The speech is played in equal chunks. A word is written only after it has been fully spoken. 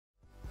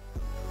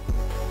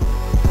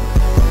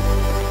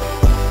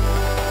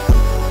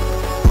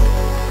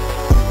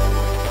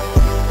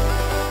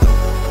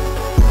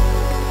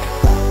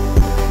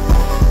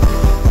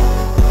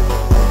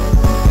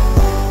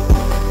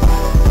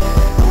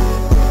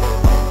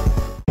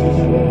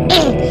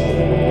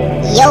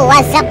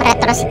what's up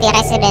Retro City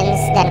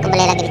Residents, dan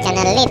kembali lagi di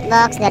channel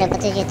Leadbox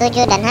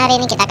 2077. Dan hari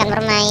ini kita akan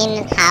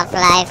bermain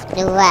Half-Life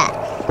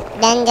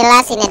 2. Dan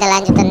jelas ini adalah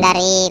lanjutan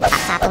dari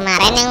part 1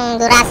 kemarin yang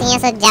durasinya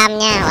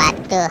sejamnya.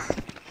 Waduh.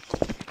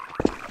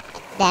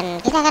 Dan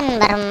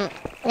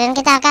kemarin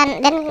kita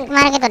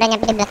udah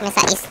nyampe di Black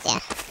Mesa East ya.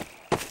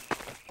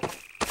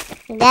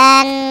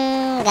 Dan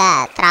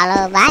nggak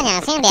terlalu banyak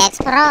sih yang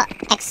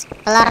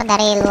explore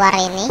dari luar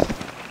ini.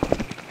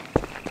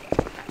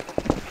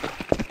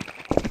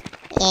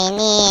 Ya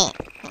ini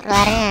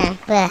luarnya,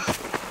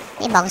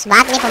 ini bagus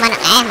banget nih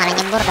pemandangan. Malah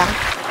nyebur dong.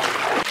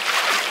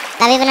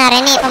 Tapi benar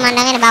ini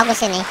pemandangannya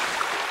bagus ini.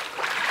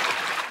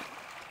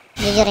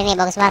 Jujur ini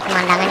bagus banget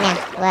pemandangannya.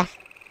 Wah.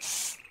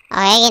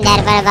 Oke,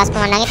 daripada bahas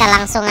pemandangan kita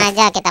langsung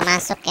aja kita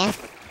masuk ya.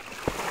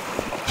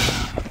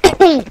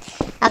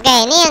 Oke,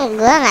 ini yang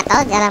gua nggak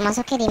tahu jalan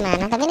masuknya di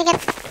mana. Tapi ini kan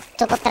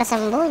cukup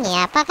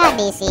tersembunyi. Apakah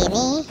di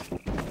sini?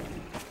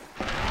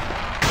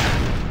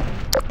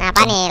 Nah,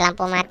 apa nih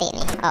lampu mati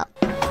nih? Oh.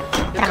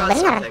 Terang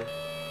bener.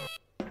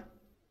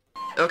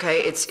 Okay,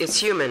 it's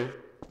human.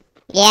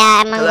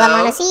 Ya emang gua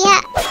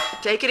manusia.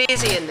 Take it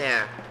easy in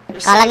there.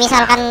 Kalau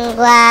misalkan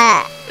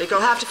gua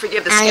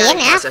alien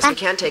ya apa? We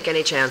can't take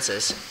any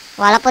chances.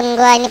 Walaupun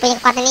gua ini punya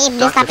kekuatan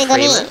iblis, tapi gua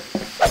ini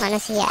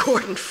manusia.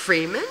 Gordon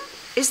Freeman?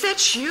 Is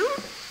that you?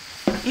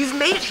 You've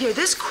made it here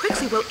this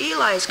quickly. Well,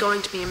 Eli is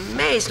going to be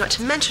amazed, not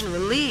to mention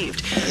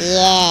relieved.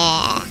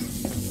 Yeah.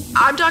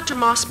 I'm Dr.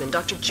 Mossman,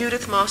 Dr.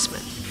 Judith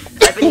Mossman.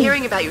 I've been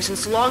hearing about you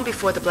since long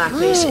before the Black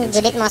Mesa incident.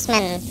 Judith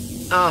Mossman.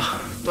 Oh,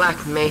 Black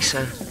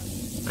Mesa.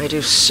 I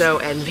do so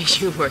envy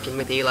you working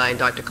with Eli and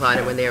Dr.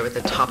 Kleiner when they are at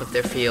the top of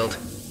their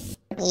field.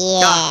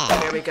 Yeah. Oh,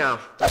 there we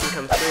go. You can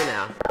come through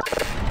now.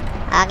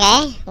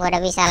 Oke, gua udah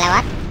bisa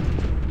lewat.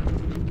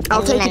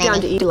 I'll take you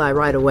down to Eli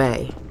right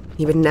away.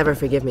 He would never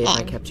forgive me if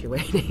I kept you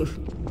waiting.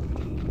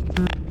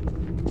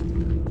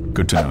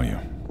 Good to know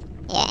you.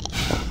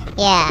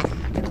 Yeah,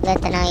 good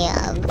to know you.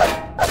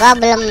 Gua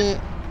belum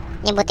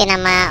nyebutin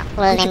nama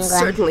full name We could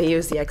gua. certainly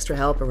use the extra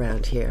help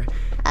around here.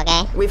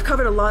 Okay. We've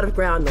covered a lot of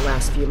ground the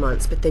last few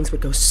months, but things would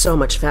go so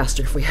much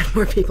faster if we had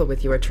more people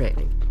with your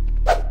training.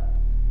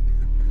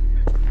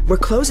 We're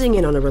closing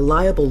in on a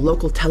reliable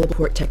local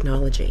teleport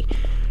technology.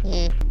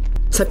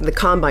 Something the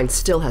Combine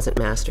still hasn't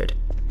mastered.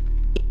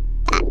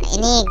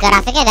 Ini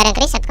grafiknya dari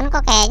Krystal kan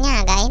kok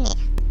kayaknya agak ini.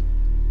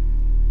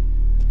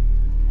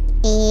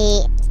 Di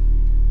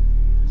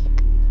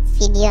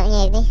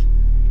videonya ini.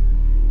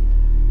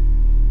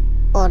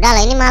 Udah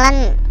lah, ini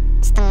malah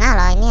setengah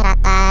loh, ini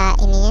rata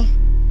ininya.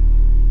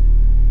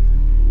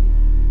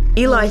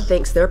 Eli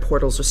thinks their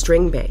portals are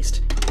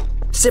string-based,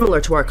 similar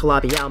to our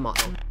Calabi-Yau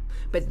model,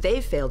 but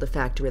they've failed to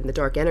factor in the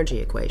dark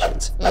energy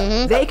equations.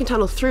 They can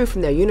tunnel through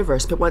from their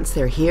universe, but once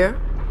they're here,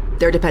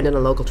 they're dependent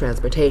on local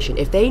transportation.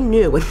 If they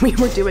knew what we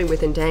were doing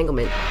with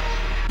entanglement...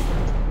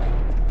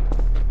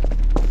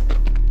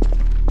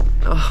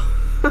 Oh.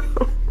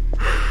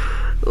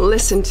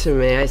 Listen to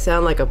me, I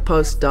sound like a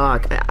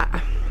postdoc.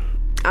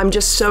 I'm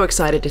just so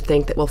excited to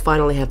think that we'll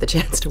finally have the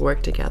chance to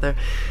work together.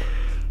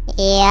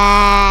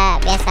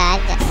 Iya, biasa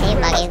aja sih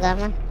bagi gua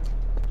mah.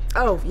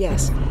 Oh,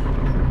 yes.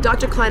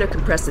 Dr. Kleiner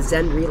compressed the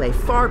Zen relay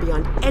far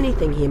beyond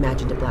anything he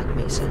imagined at Black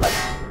Mesa.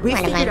 We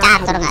figured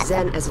out how to use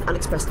Zen as an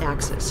unexpressed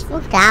axis.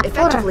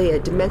 Effectively a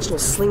dimensional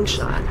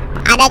slingshot.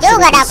 Ada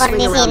juga dapur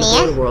di sini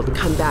ya. World and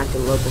come back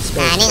in local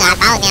space. Nah, ini nggak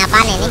tahu nih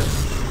apaan ini.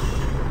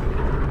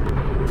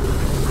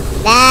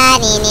 Dan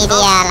ini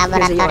dia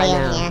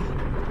laboratoriumnya.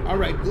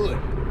 Alright, good.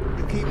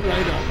 You keep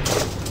right on.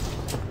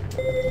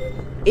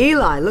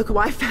 Eli, look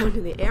who I found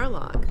in the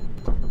airlock.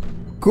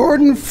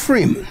 Gordon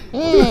Freeman.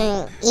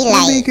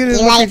 Eli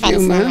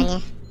fans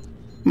namanya.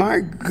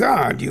 My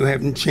God, you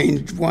haven't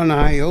changed one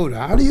iota.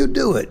 How do you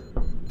do it?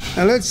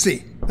 Now let's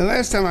see. The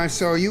last time I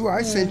saw you,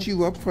 I sent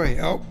you up for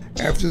help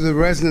after the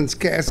resonance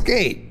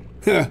cascade.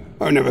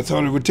 I never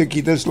thought it would take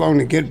you this long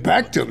to get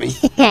back to me.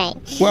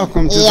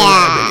 Welcome to the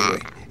lab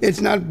anyway.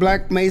 It's not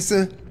Black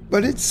Mesa,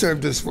 but it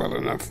served us well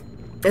enough.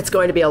 It's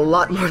going to be a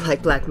lot more like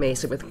Black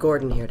Mesa with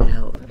Gordon here to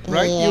help.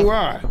 Right you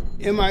are.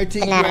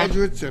 MIT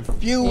graduates are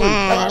few and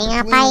far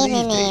between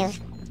these days.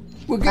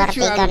 We'll get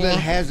you out of that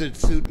hazard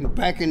suit and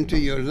back into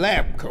your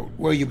lab coat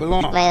where you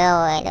belong.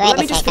 Let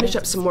me just finish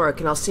up some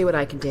work and I'll see what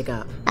I can dig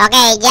up.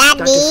 Oke,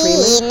 jadi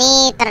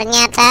ini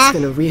ternyata it's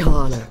been a real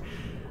honor.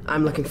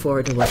 I'm looking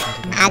forward to working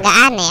together. Agak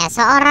aneh ya,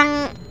 seorang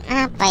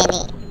apa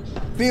ini?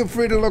 Feel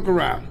free to look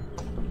around.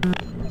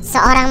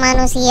 Seorang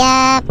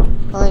manusia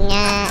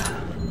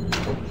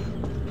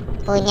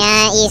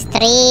punya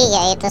istri,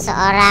 yaitu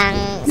seorang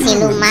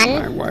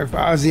siluman. My wife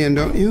Ozian,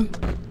 don't you?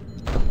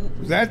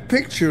 That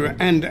picture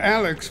and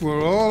Alyx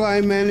were all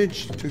I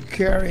managed to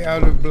carry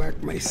out of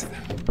Black Mesa.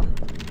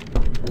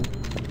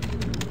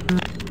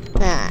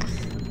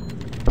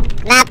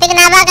 Tapi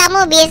kenapa kamu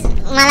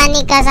malah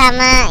nikah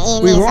sama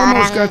ini We've seorang?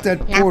 almost got that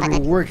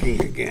portal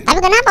working again. Tapi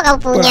kenapa kamu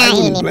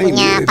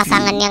punya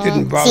pasangan yang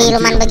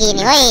siluman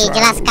begini? Woi,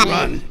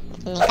 jelaskan.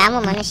 Ini kamu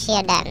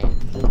manusia dan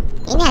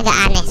ini agak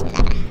aneh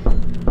sebenarnya.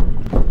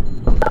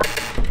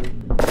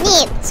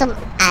 Ini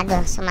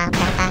Aduh, semua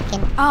berantakin.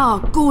 Ah,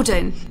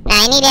 Gordon. Nah,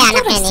 ini dia I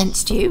thought anaknya I nih.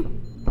 sensed you.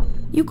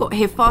 You got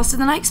here faster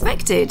than I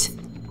expected.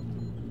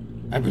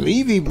 I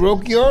believe he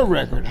broke your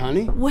record,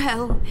 honey.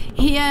 Well,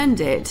 he earned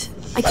it.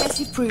 I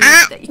guess you proved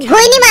that you Gue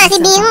ini masih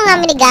yourself bingung up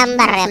ngambil there.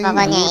 gambar ya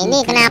pokoknya. Ini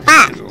kenapa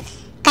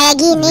kayak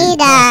gini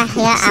dah,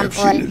 ya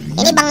ampun.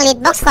 Ini Bang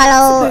Leadbox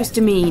kalau Supposed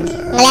to mean.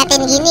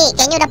 ngeliatin gini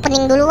kayaknya udah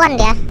pening duluan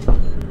dia.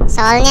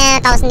 Soalnya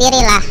tahu sendiri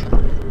lah,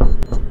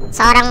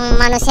 seorang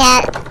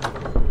manusia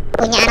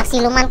punya anak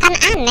siluman kan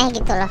aneh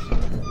gitu loh.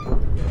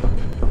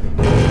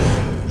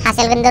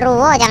 Hasil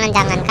genderuwo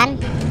jangan-jangan kan.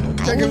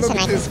 Nah, Take ini a look bisa at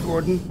naik. this,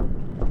 Gordon.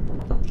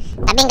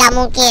 Tapi nggak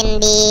mungkin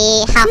di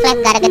Half-Life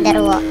gak ada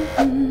genderuwo.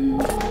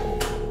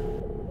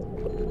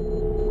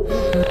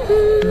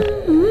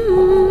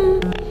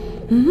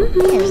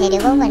 Bisa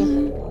diubah nih.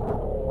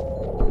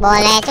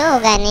 Boleh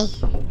juga nih.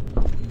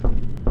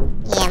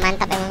 Iya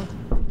mantap emang.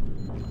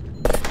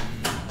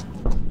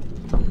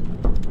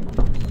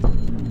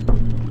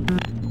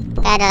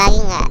 Gak ada lagi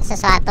nggak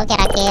sesuatu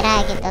kira-kira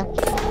gitu.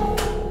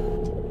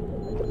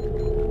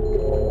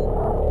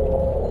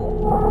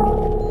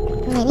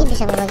 Nah ini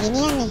bisa berubah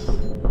ginian nih.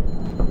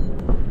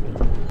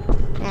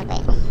 Kenapa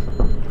ini?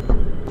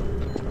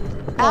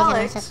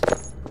 Alex,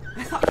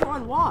 I thought you were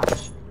on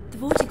watch. The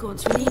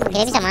Vortigaunts really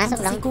Dia bisa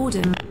masuk dong.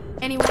 Gordon.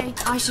 Anyway,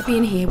 I should be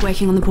in here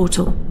working on the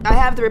portal. I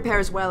have the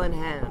repairs well in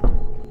hand.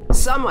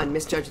 Someone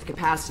misjudged the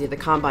capacity of the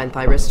combine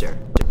thyristor.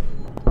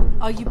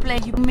 Are you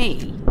blaming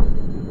me?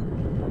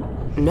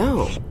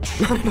 No,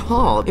 not at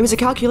all. It was a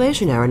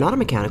calculation error, not a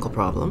mechanical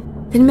problem.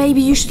 Then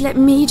maybe you should let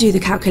me do the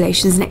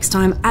calculations next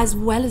time, as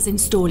well as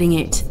installing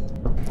it.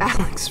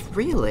 Alex,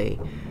 really?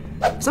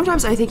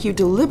 Sometimes I think you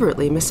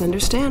deliberately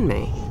misunderstand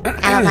me.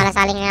 Kalau malah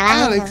saling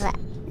nyalahin Alex, coba.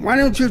 why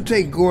don't you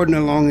take Gordon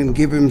along and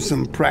give him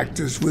some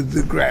practice with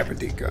the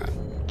gravity gun?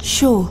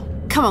 Sure.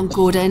 Come on,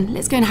 Gordon.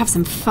 Let's go and have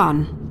some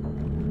fun.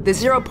 The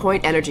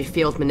zero-point energy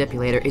field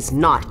manipulator is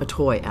not a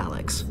toy,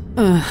 Alex.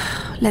 Ugh,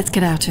 let's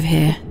get out of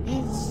here.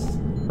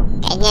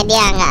 Kayaknya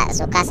dia nggak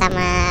suka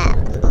sama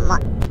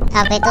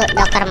apa itu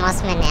Dr.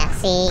 Mossman ya,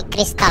 si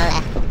Krystal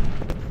ya.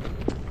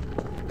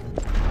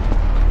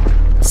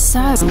 So,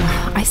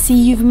 I see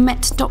you've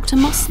met Dr.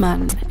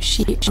 Mossman.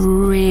 She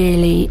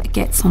really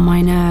gets on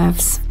my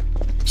nerves.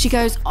 She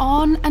goes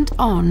on and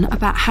on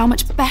about how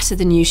much better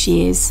than you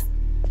she is.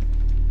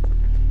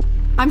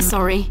 I'm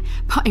sorry,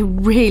 but I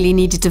really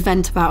needed to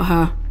vent about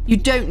her. You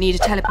don't need a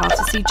telepath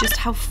to see just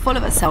how full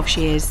of herself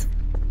she is.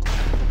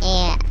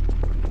 Iya.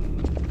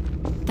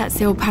 That's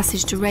the old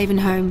passage to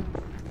Ravenholm.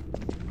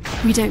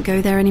 We don't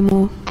go there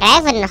anymore.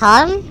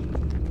 Ravenholm?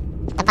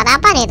 Tempat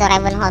apa nih tuh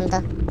Ravenholm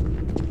tuh?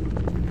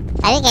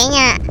 Tapi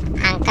kayaknya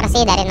Angker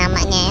sih dari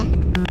namanya ya.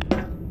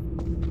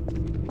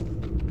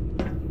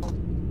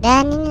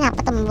 Dan ini apa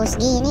tembus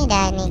gini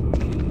dah nih.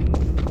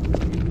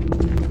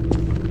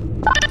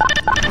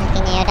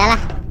 Mungkin ya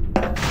udahlah.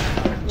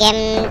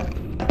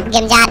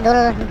 Game jadul.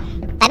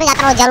 Tapi nggak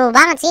terlalu jadul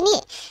banget sih ini.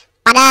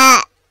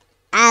 Pada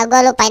gue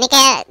lupa ini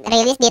kayak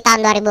rilis di tahun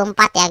 2004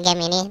 ya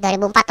game ini.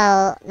 2004 atau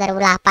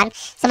 2008.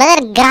 Sebenarnya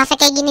grafik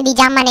kayak gini di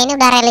zaman ini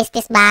udah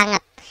realistis banget.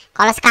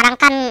 Kalau sekarang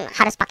kan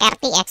harus pakai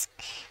RTX.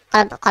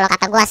 Kalau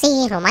kata gua sih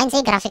lumayan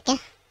sih grafiknya.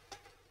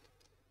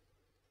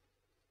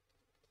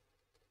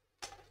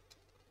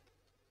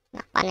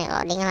 Apa nih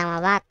loading lama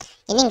banget.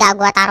 Ini nggak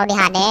gua taruh di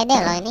HDD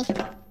loh ini.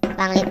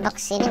 Bang Leadbox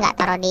ini nggak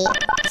taruh di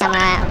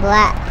sama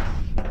gua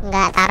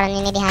nggak taruh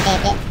ini di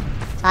HDD.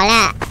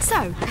 Soalnya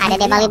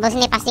HDD Bang Leadbox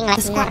ini pasti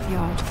ngelag bener.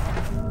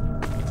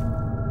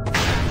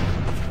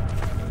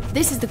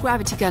 This is the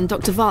gravity gun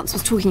Dr. Vance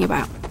was talking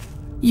about.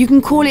 You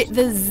can call it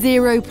the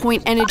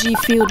zero-point energy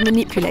field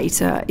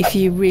manipulator if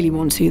you really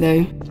want to,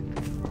 though.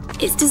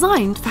 It's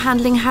designed for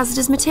handling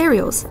hazardous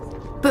materials,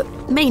 but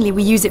mainly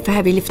we use it for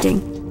heavy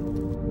lifting.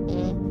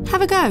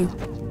 Have a go.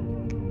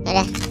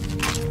 Udah.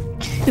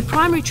 The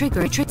primary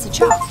trigger triggers a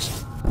charge.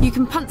 You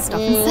can punt stuff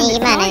and send it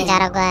Gimana flying.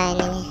 cara gua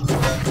ini?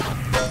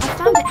 I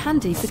found it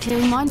handy for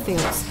clearing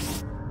minefields.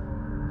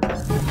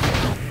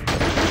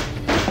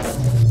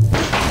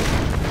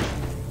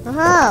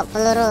 Oh,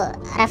 peluru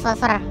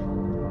revolver.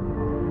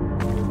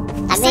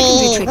 Tapi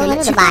Secondary gue trigger lets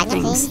udah you grab banyak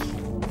things. sih.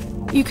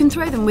 You can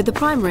throw them with the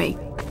primary.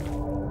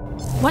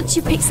 Once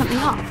you pick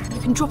something up, you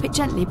can drop it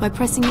gently by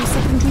pressing your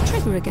secondary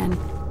trigger again.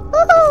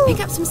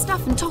 Pick up some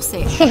stuff and toss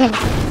it.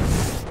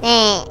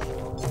 Nih.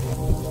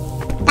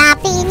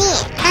 Tapi ini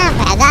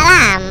apa agak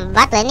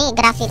lambat loh ini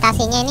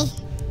gravitasinya nih.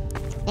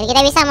 Dan kita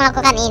bisa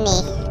melakukan ini.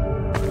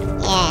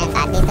 Ya,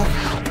 tadi tuh.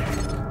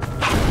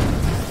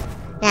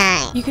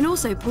 Nah, You can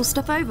also pull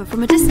stuff over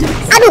from a distance.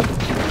 aduh.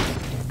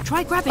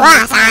 Try grabbing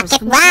Wah, the barrels sakit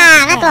from the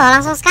banget left loh, there.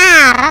 langsung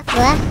sekarat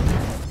gua.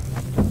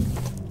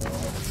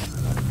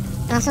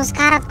 Langsung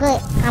sekarat gue.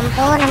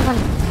 Ampun.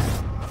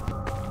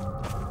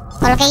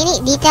 Kalau kayak ini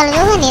detail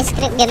juga nih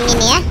script game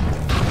ini ya.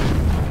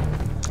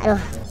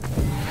 Aduh.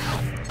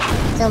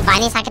 Sumpah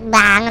ini sakit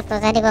banget tuh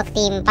tadi gua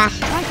ketimpa.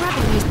 Try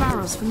grabbing these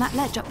barrels from that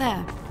ledge up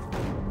there.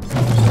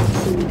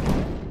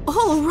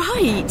 All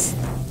right.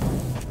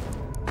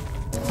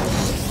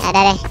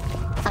 Ada deh.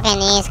 Oke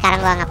nih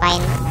sekarang gua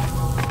ngapain?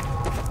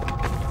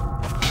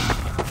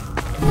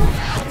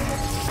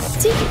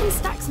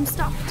 some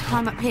stuff to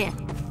climb up here.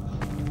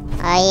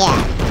 Oh iya,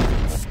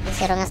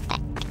 disuruh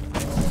nge-stack.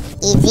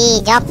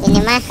 Easy job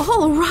ini mah.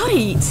 All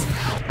right.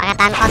 Pakai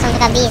tangan kosong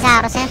juga bisa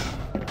harusnya.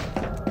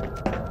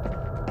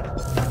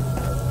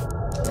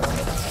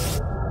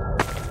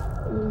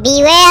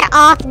 Beware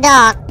of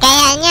dog.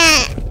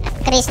 Kayaknya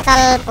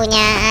Krystal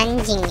punya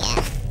anjing ya.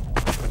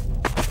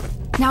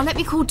 Now let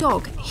me call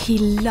Dog. He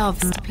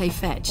loves to play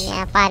fetch.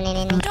 Ini apaan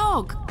ini nih?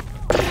 Dog.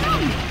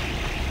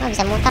 Oh,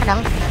 bisa muter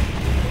dong.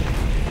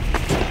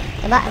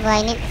 Coba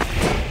gua ini.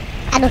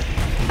 Aduh,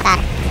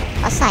 bentar.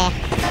 Kosa ya.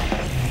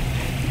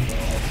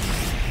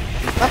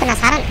 Gua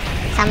penasaran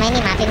sama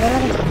ini, matiin dulu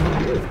nih.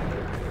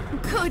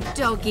 Good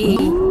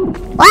doggy.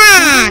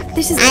 Wah,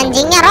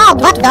 anjingnya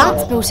robot dong.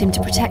 Built him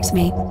to protect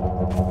me.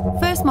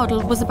 First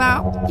model was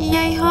about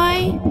yay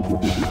high.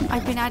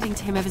 I've been adding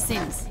to him ever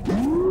since.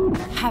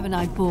 Haven't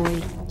I,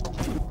 boy?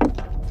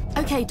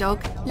 Okay,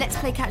 Dog. Let's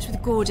play catch with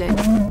Gordon.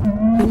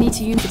 You'll need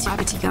to use the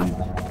gravity gun.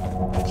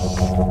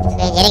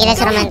 Oke, jadi kita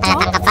suruh main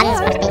tangkap-tangkapan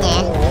sepertinya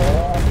ya.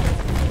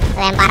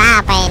 Lempar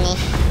apa ini?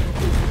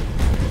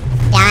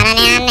 Jangan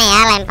aneh-aneh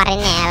ya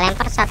lemparinnya ya.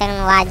 Lempar sesuatu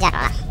yang wajar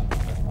lah.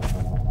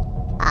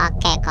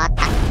 Oke,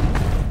 kotak.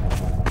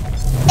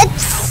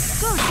 Ups,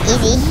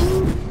 easy.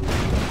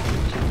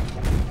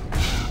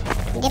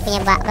 Dia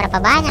punya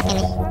berapa banyak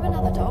ini?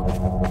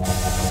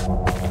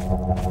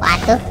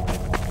 Waduh.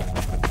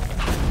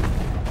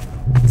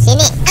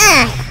 Sini.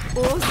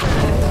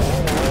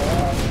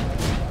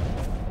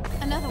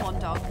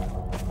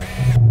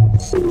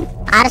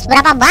 Harus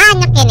berapa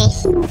banyak ini?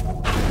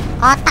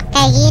 Kotak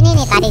kayak gini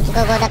nih. Tadi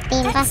juga gue udah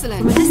timpa.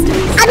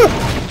 Aduh.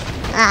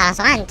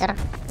 Langsung hancur.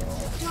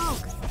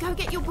 Go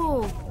get your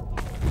ball.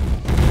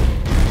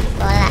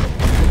 Bola.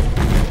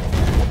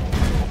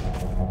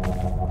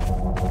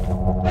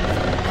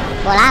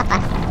 Bola apa?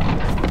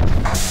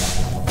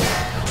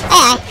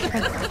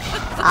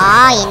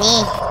 Oh,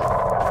 ini.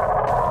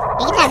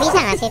 Ini kita bisa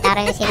nggak sih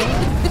taruh di sini?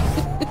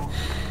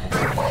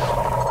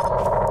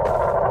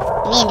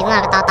 Ini di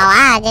mana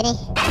ketawa-tawa aja nih.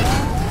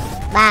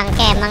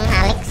 Bangke emang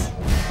Alyx.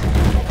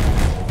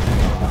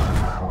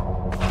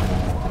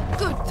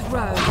 Good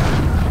throw.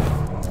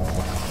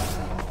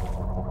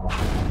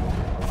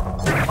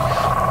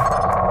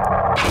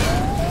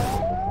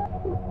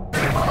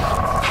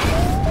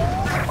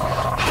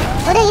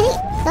 Udah ini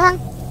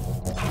doang.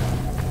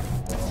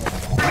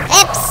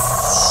 Eps.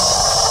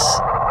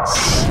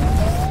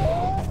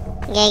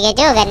 GG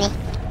juga nih.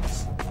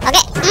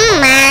 Oke,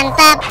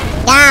 mantap.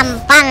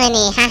 Gampang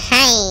ini.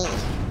 Hai.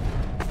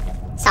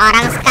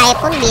 Seorang Sky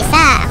pun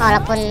bisa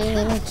walaupun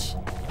ini.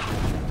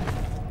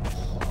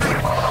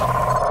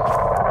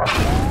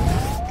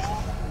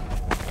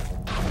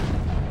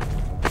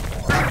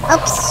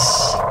 Ups.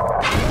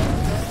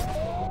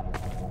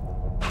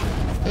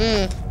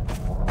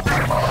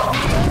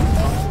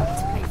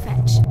 Play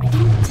fetch. I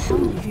didn't tell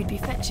you who'd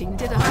be fetching,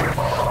 did I?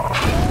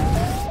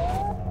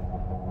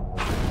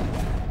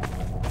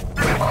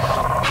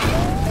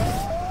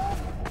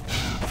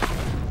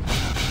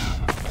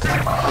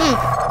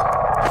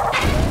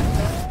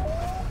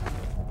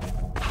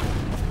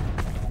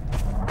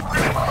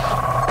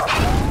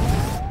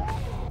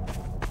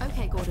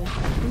 Okay, Gordon.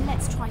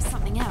 Let's try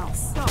something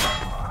else. Stop.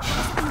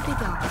 Something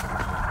bigger.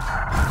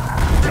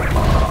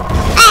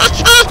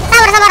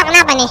 Sabar,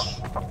 kenapa nih?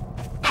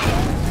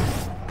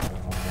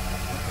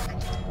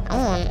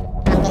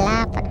 Ambil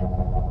apa?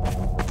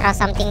 Throw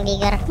something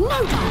bigger.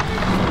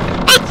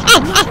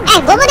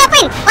 Gue mau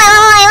dapain.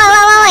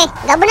 Woi,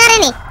 gak benar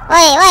ini.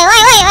 Woi.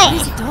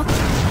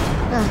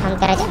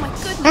 Hampir aja.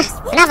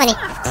 Kenapa nih?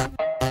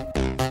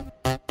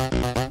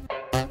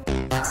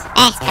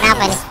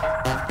 Kenapa nih?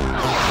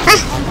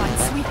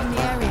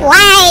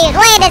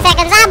 Woi, ada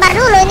second, sabar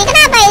dulu. Ini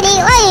kenapa ini?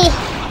 Woi,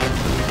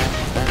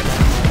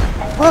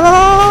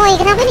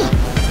 kenapa nih?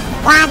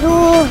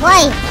 Waduh,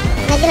 woi,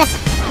 nggak jelas.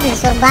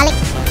 Disuruh balik.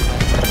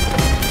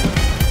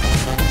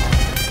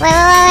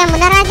 Woi,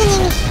 benar aja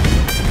nih.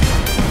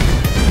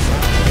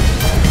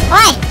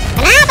 Woi,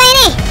 kenapa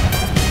ini?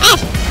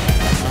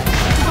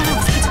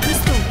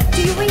 Do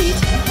you read?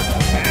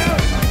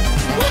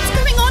 What's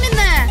going on in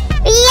there?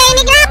 Iya,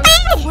 ini kenapa?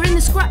 We're in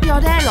the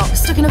scrapyard airlock,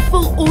 stuck in a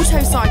full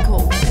auto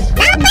cycle.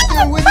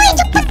 Kenapa? Woi,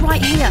 cepet.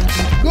 Right here.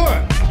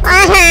 Good.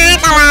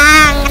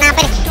 Tolong,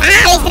 kenapa nih?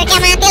 Listriknya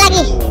mati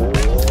lagi.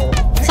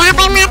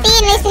 Siapa yang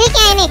matiin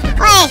listriknya ini?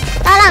 Woi,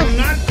 tolong.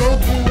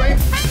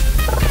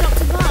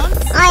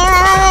 Woi,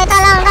 tolong.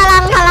 Tolong.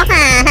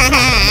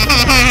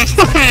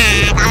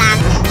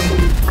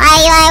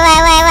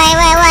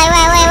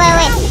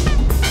 Woi.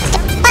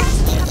 Cepet.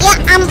 Ya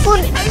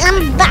ampun,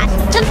 lambat.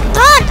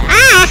 Cepet.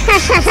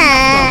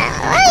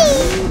 Woi.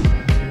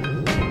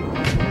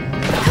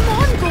 Come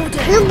on,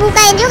 Gordon. Lu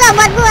bukain juga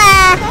buat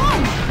gua.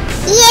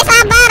 Iya,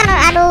 sabar.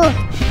 Aduh.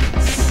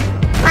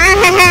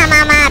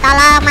 Mama,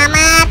 tolong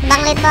Mamat,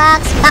 Bang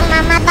Litbox, Bang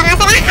Mamat, Bang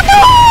Asep.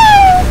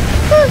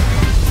 Aduh.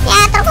 Ya,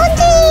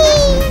 terkunci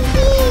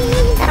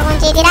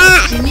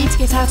tidak. You need to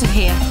get out of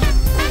here.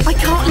 I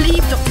can't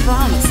leave Dr.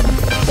 Vance.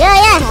 Ya.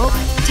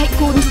 Take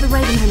Gordon to the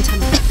Ravenholm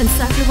tunnel, then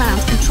circle around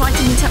and try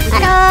to meet up with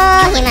him.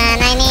 Aduh,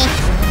 gimana ini?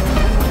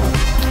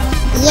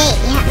 Iya,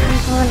 ya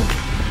ampun.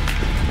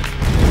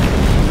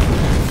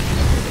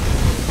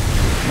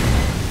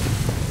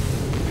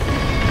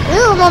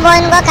 Lu mau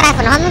bawain gua ke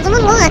Ravenholm,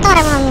 cuman gua nggak tahu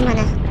Ravenholm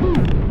gimana.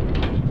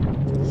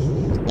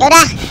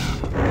 Yaudah,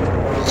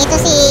 itu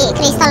si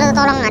Krystal lu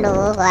tolong.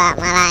 Aduh, gua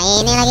malah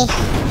ini lagi.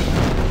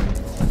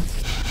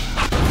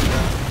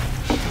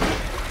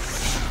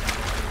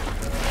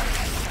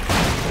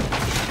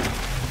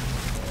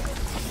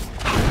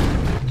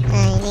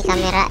 Nah, ini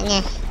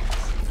kameranya.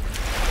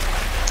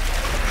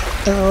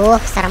 Duh,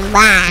 serem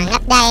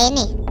banget dah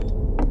ini.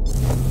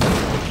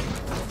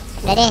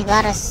 Udah deh, gua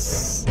harus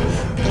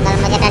tinggal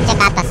mencet aja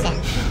ke atas ya.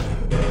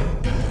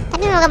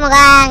 Tapi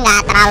moga-moga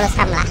nggak terlalu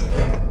serem lah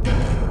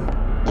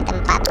di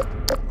tempat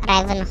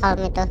Ravenholm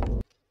itu.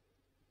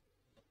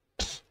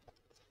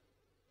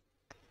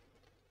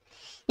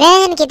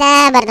 Dan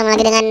kita bertemu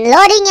lagi dengan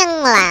loading yang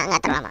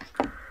nggak terlalu lama.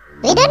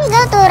 We don't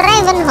go to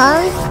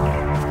Ravenholm.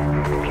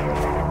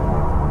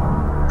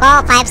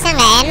 Kok vibesnya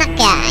nggak enak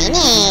ya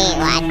ini?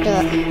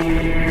 Waduh.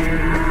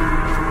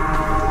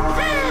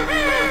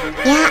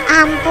 Ya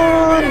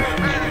ampun.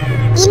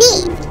 Ini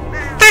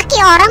kaki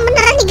orang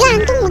beneran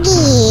digantung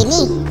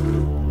begini.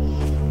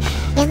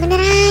 Ya bener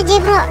aja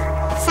bro.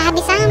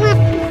 Sadis amat.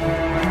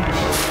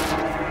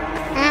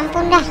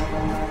 Ampun dah.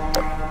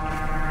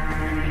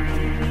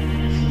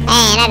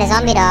 Ini ada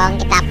zombie dong.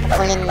 Kita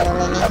pukulin dulu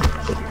nih.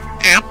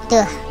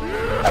 Aduh.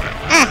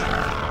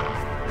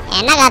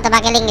 Enak gak tuh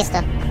pakai linggis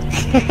tuh.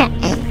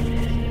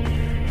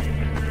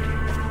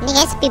 Ini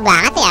kayak sepi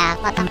banget ya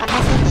kota-kota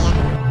sini ya.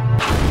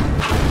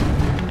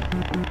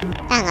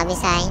 Nggak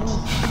bisa ini.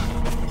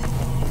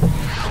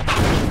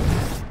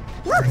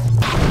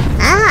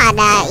 Oh,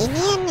 ada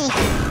ini nih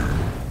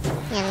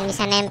yang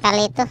bisa nempel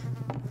itu.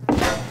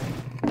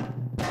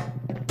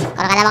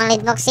 Kalau kata Bang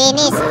Leadbox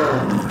ini,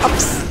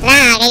 ups,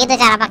 nah kayak gitu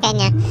cara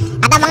pakainya.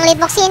 Kata Bang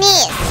Leadbox ini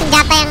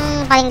senjata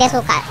yang paling dia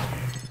suka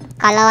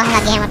kalau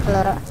lagi hemat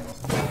peluru.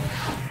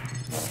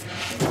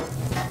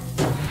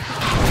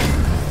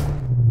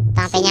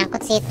 Sampai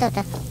nyangkut situ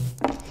tuh.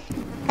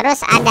 Terus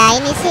ada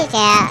ini sih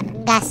kayak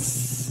gas.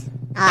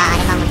 Oh,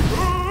 ada bangun.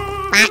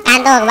 Makan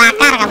tuh,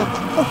 bakar kamu.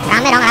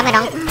 Rame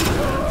dong.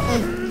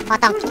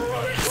 Potong.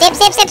 Sip.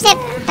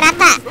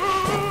 Ternyata.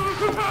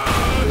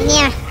 Ini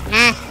ya.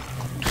 Nah.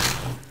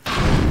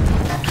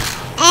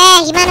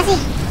 Gimana sih?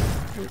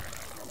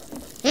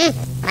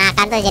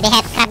 Makan tuh jadi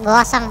head crab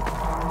gosong.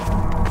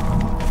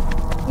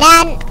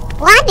 Dan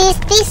what is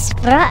this,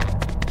 bro?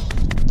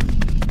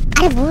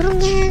 Ada burung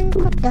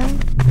nyangkut dong.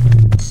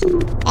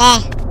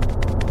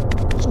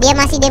 Dia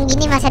masih diam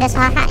gini, masih ada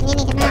suaranya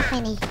nih. Kenapa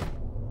nih?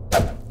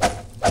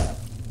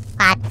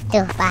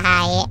 Waduh,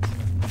 bahaya.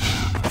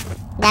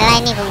 Udah lah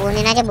ini,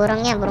 kubunin aja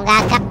burungnya, burung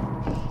gagak.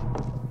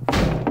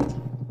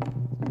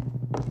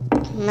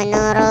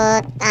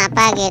 Menurut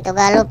apa gitu,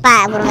 gak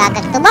lupa burung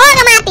gagak itu bawa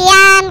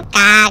kematian.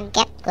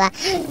 Kaget gua.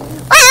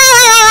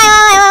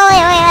 Woi.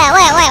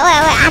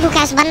 Aduh,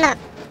 kayak bener.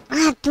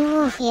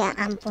 Aduh, ya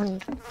ampun.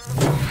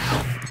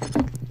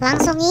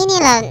 Langsung ini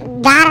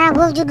loh, darah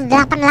gua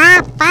udah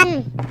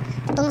 88.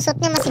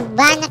 Tungsutnya masih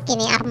banyak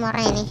ini,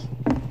 armornya ini.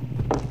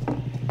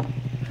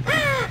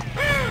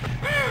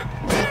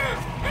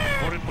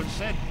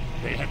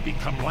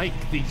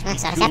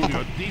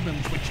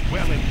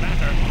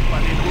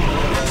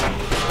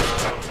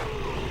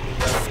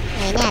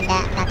 Nah, ini ada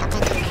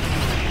ratapnya.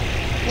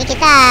 Ini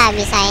kita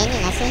bisa ini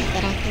nggak sih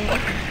kira-kira?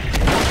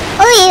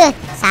 Iya,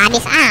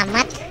 sadis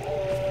amat.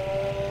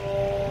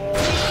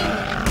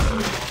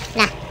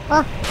 Nah,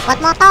 buat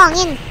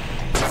motongin.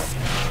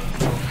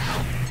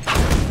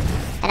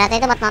 Ternyata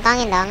itu buat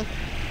motongin dong.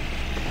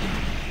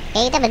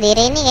 Oke, kita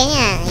berdiri ini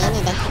kayaknya ini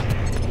deh.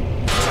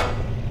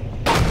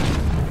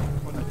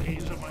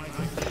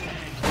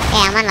 Oke,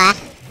 aman lah.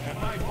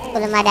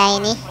 Belum ada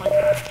ini.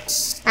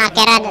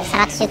 Akhirnya ada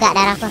 100 juga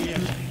darahku.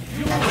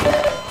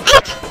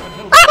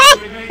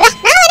 Lah,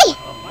 kenapa nih?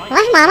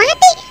 Wah, malah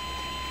mati.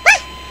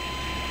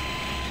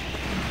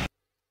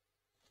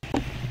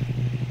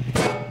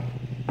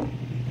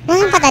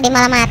 Kenapa tadi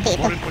malah mati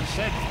itu?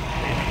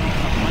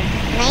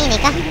 Nah, ini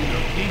kah?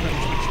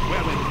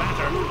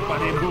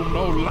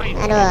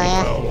 Aduh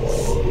ya.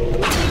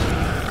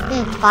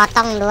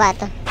 Potong 2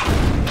 tuh.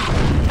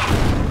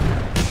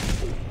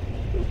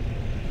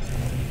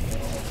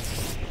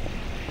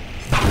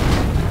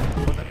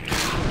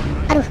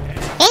 Aduh,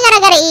 kayaknya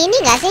gara-gara ini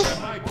gak sih?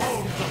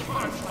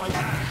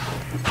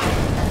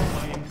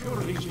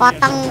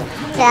 Potong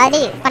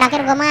jadi pada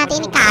akhir gue mati.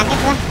 Ini kaget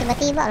gua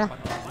tiba-tiba loh.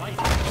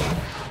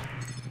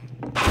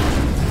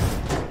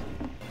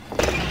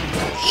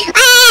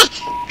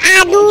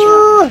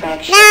 Aduh,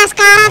 nah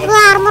sekarang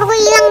gua armor gue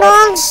hilang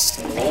dong.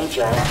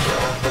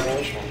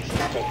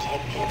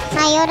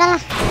 Nah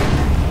yaudahlah.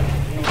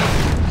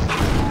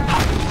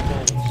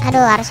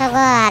 Aduh, harusnya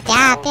gua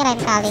hati-hati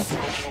lain kali.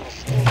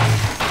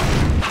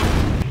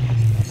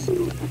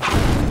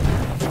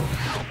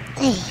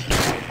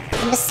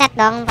 Beset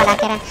dong pada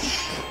akhirnya.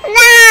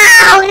 Nah,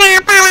 Wow,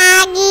 kenapa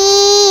lagi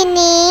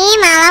nih?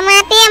 Malah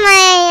mati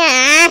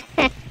emangnya.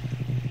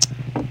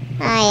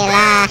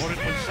 Ayolah.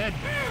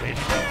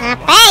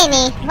 Apa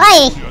ini?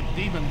 Woi.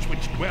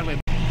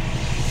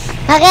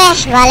 Oke,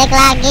 balik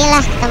lagi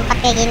lah ke tempat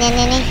kayak gini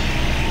nih.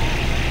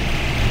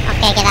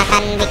 Oke, kita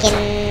akan bikin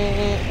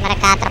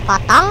mereka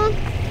terpotong.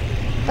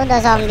 Tuh udah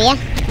zombie ya.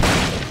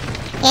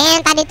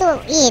 Yang tadi tuh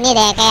ini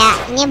deh,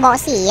 kayak ini bawa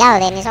sial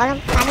deh ini. Soalnya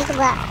tadi tuh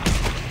gua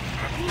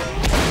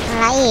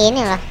malah ini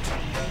loh.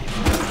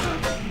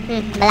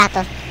 Belah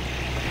tuh.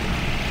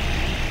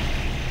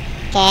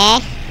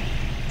 Oke.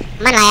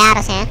 Aman lah ya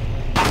harusnya.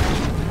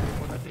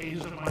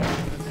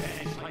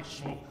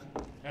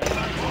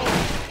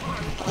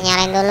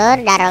 Nyalain dulu,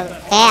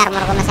 oke,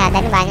 armor gue masih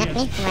ada nih, banyak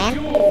nih, lumayan.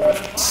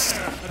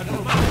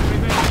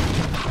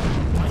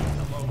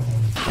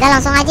 Udah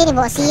langsung aja nih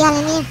bawa sial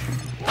ini.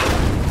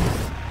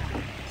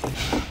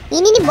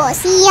 Ini nih bawa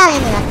sial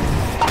ini loh.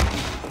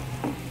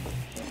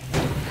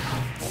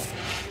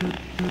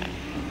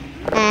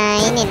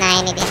 Nah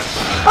ini dia.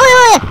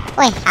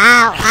 Woi,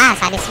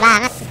 sadis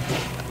banget.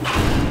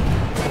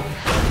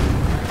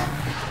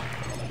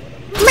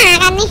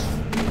 Makan nih.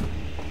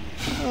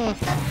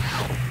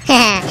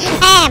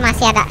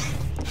 Masih ada.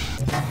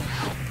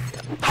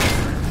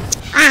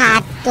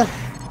 Aduh.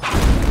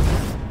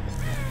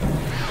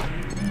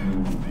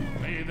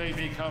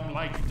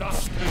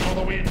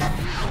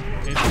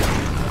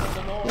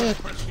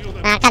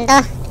 Makan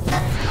tuh.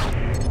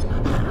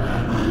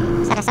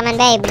 Serasa main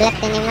Beyblade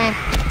ini mah.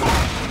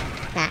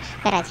 Nah,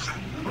 biar aja.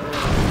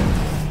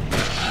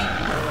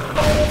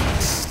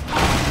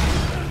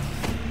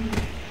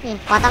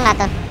 Potong nggak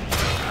tuh?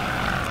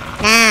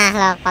 Nah,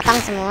 lo potong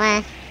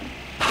semua.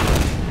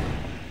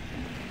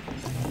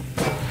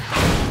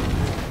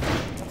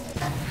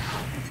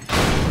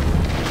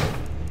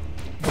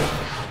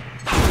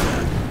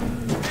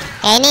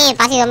 Ini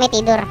pasti zombie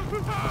tidur.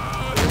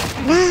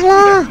 Nah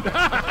lo.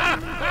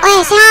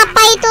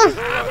 Siapa itu?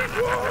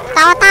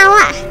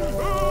 Tawa-tawa.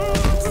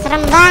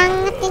 Serem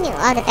banget ini.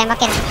 Udah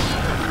tembakin.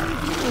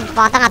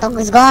 Potong atau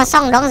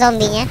gosong dong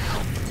zombinya.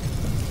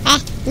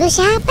 Lu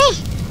siapa?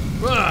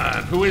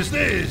 What? Who is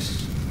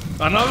this?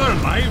 Another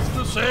life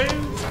to save?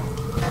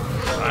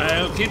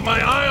 I'll keep my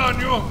eye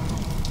on you.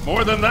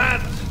 More than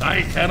that,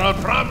 I cannot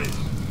promise.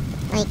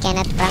 I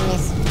cannot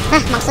promise.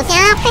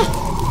 Maksudnya apa?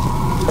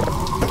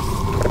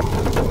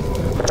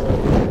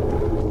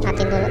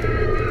 Matiin dulu.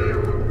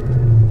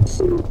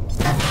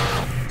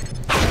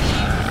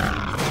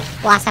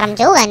 Wah, serem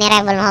juga nih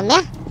Ravenholm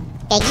ya.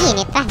 Kayak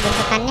gini tah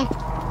bentukannya.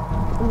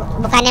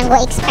 Bukan yang gue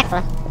expect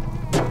loh.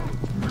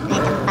 Ini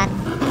tempat.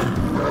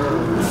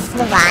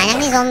 Banyak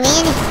nih zombie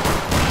nih.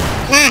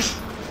 Nah.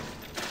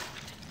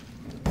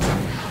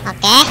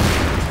 Oke.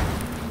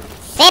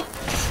 Sip.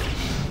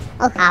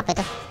 Apa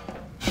itu?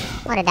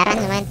 Ada darah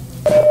lumayan.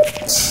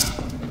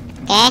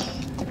 Oke.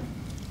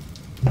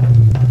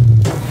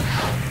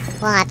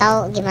 Gua nggak tahu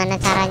gimana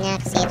caranya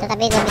ke situ,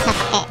 tapi gue bisa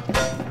pakai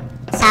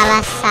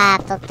salah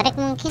satu trik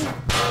mungkin.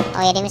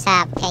 Oh ya, dia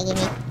bisa kayak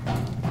gini.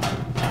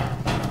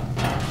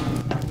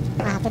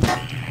 Apa tuh?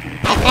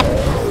 Krep.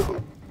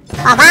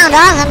 Bang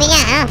dong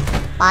zombinya.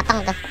 Potong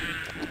tuh.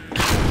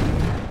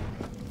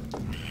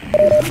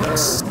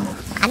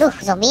 Aduh,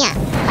 zombinya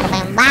pada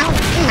banyak banget.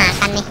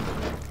 Makan nih.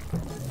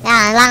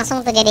 Nah,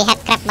 langsung tuh jadi head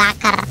crab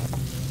bakar.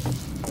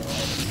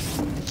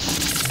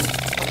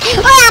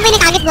 Apa ini,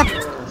 kaget gua.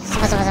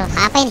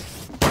 Apa ini?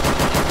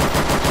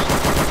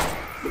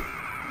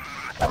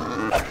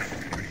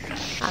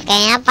 Oke,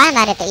 apa?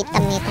 Ada tuh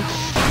item itu.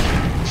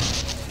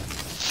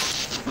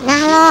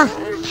 Nah lo.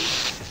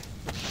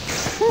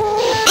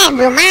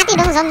 Belum mati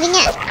dong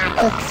zombinya.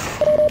 Aduh.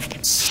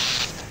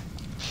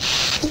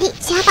 Ini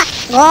siapa?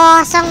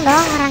 Gosong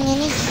dong orang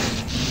ini.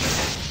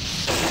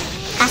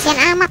 Kasian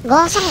amat,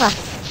 gosong loh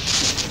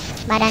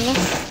badannya.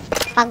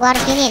 Apa gua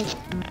harus giniin?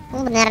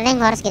 Bener deh,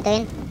 gua harus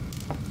gituin.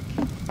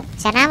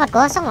 Kasian amat,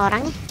 gosong loh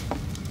orangnya.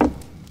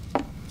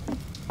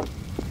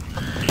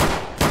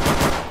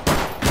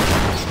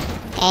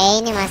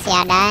 Ini masih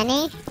ada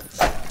nih.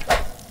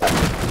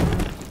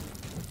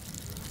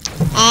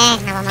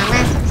 Kenapa mama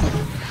masuk sih?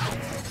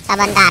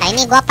 Sebentar,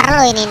 ini gua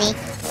perlu ini nih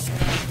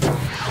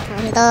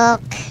untuk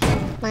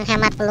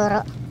menghemat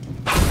peluru.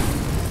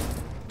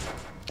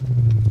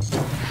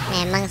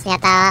 Memang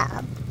senjata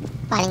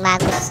paling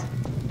bagus.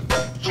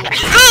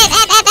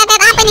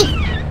 Apa nih?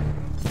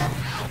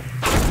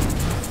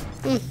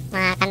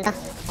 Makan tuh.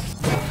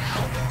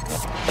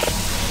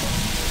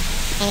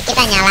 Ini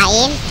kita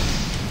nyalain.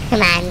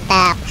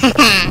 Mantap.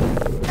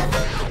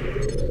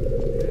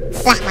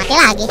 Lah, mati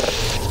lagi.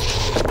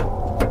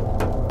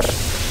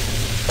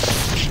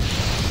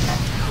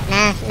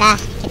 Nah, dah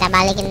kita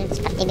balikin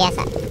seperti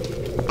biasa.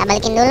 Kita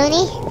balikin dulu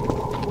nih.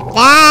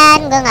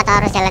 Dan gue nggak tahu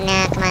harus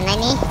jalannya kemana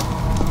nih.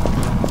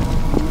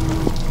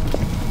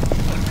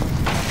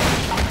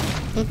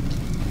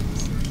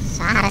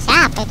 Suara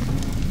siapa itu?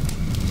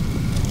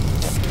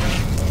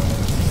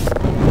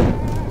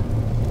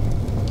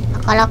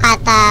 Kalau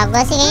kata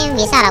gue sih kayaknya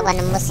bisa lah gue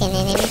nembusin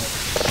ini nih.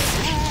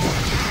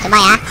 Coba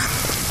ya.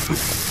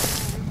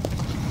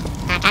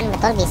 Nah kan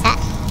betul bisa.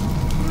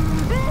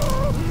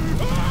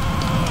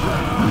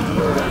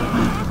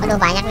 Aduh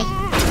banyak nih.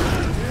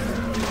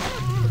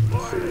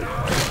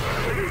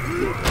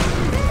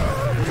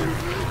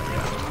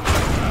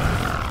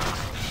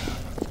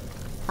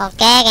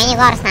 Oke, kayaknya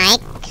gua harus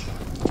naik.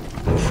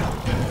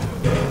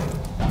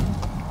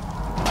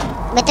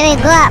 Betul,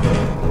 gua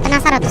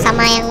penasaran tuh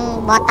sama yang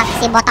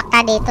si botak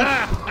tadi itu.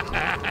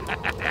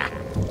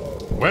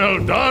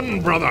 Well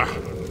done, brother.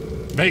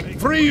 Make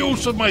free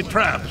use of my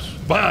traps,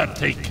 but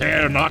take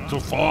care not to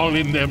fall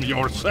in them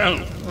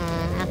yourself.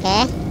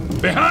 Oke.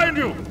 Behind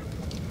you!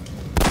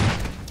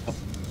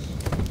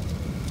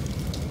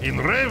 In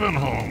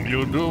Ravenholm,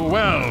 you do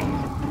well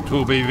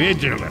to be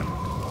vigilant.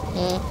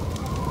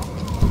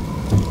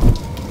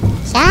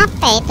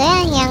 Siapa itu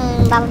ya yang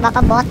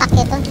bapak-bapak botak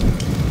itu?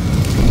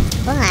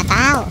 Gue nggak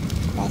tahu,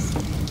 guys.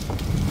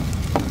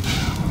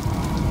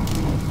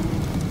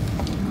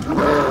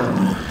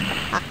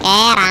 Oke,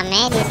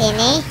 rame di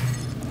sini.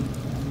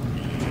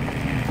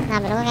 Nah,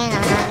 belum kayak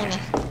nggak lagi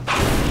nih.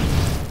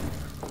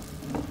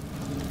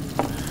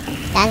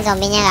 Dan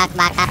zombinya nggak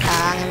kebakar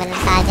dong, yang bener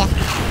saja.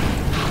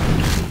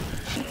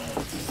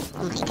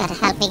 Oh my god,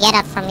 help me get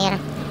out from here.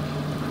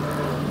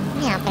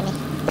 Ini apa nih?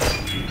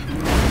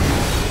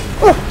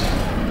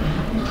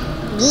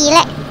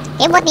 Gile,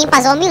 kayak buat nimpa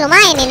zombie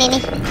lumayan ini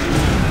nih.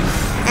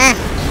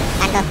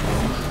 Kan tuh.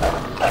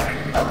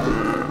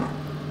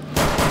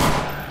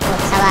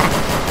 Sabar.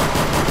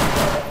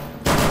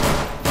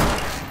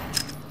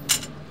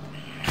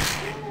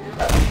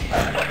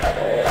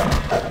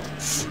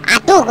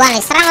 Aduh, gua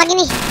nih serang lagi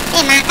nih.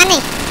 Makan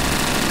nih.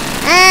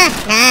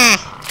 Nah.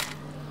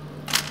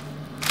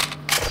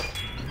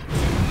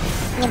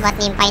 Ini buat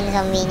nimpain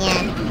zombinya.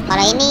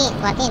 Kalau ini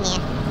buat ini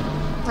ya.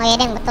 Oh iya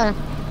deng, betul.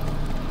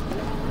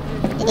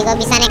 Jadi gue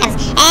bisa naik.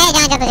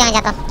 Jangan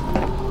jatuh.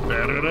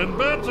 Better and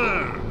better.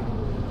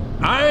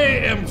 I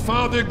am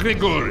Father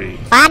Grigori.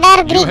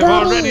 Father You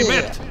have already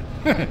Grigori. met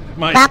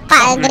my Bapak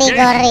congregation.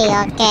 Grigori,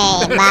 oke,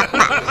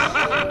 Bapak.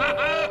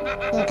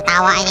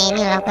 Ketawanya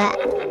ini loh, Pak.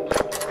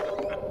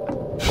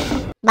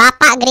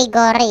 Bapak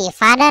Grigori,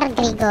 Father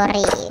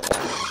Grigori.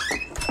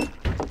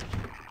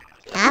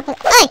 Apa?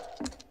 Oi!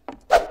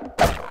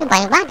 Ini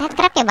banyak banget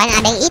headcrab ya, banyak.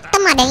 Ada yang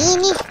hitam, ada yang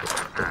ini.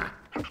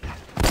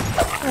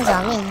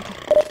 Zombie itu.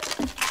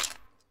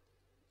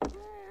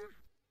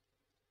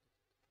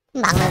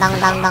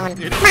 Bangun.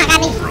 Makan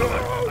nih.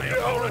 I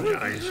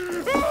apologize,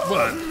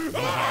 but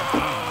no harm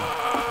done.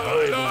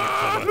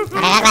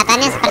 Mereka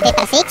kelihatannya seperti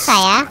tersiksa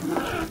ya.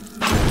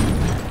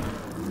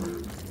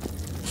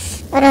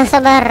 Aduh,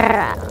 sabar.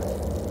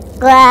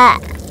 Gua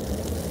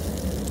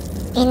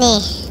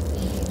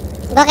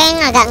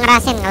kayaknya agak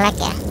ngerasain nge-lag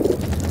ya.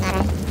 Bentar.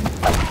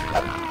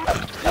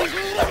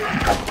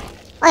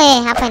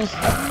 Apa nih?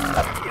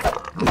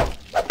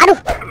 Aduh.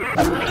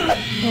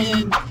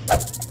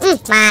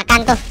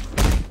 Makan tuh.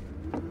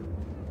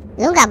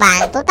 Lu nggak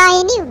bantu tah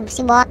ini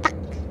si botak.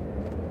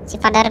 Si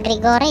Father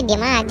Grigori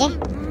diam aja.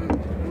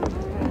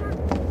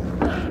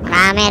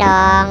 Rame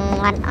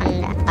dong. What on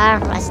the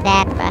earth was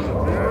that, bro?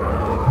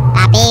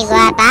 Tapi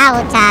gua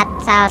tahu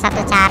salah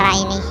satu cara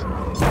ini.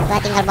 Gua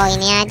tinggal bawa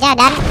ini aja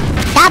dan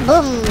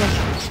kabum.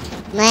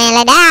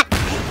 Meledak.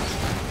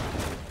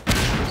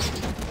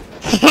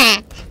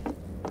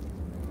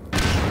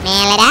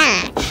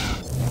 Meledak.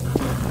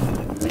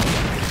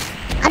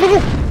 Aduh.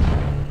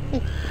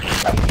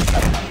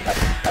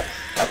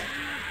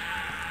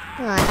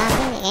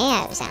 Tapi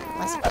kayaknya bisa.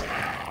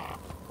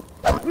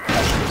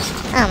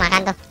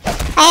 Makan tuh.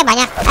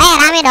 Banyak.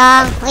 Rame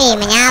dong. Wih,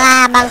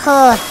 menyala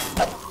bangku.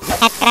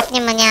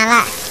 Headcrabnya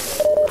menyala.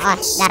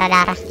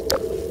 Darah-darah.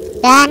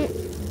 Dan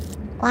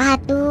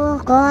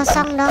waduh,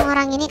 gosong dong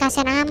orang ini,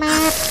 kasihan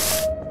amat.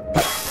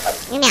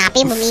 Ini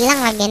api belum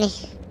hilang lagi nih.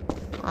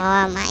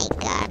 Oh my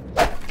god.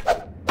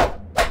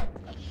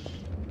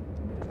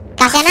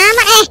 Kasihan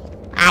amat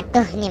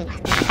Aduh, ini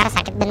bakar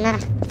sakit bener.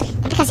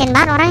 Tapi kasihan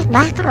banget orangnya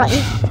bakar loh.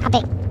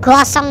 Sampai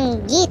gosong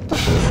gitu.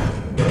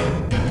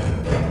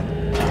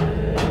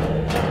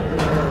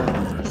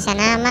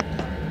 Kasihan amat.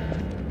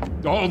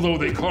 Although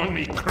they call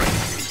me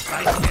crazy,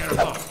 I care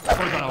not,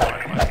 for thou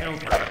art my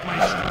helper, my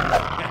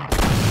strength.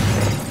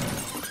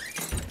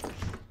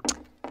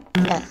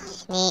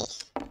 Nih.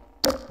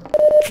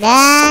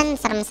 Dan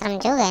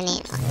serem-serem juga nih.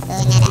 Tuh,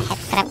 ini ada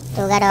headcrab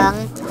juga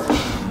dong.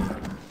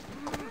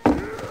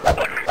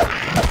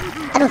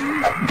 Aduh.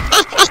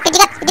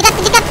 Kejikat.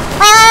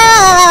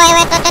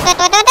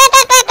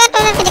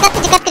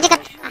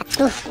 Kejikat.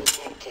 Aduh.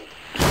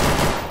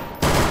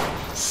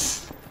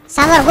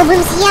 Sabar, gue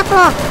belum siap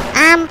loh.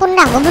 Ampun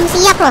dah, gue belum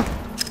siap loh.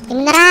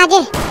 Bener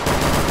aja.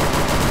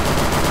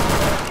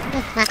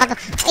 Ngakak tuh.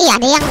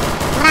 Ada yang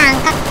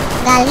merangkak.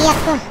 Gak lihat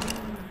tuh.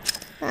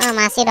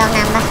 Masih dong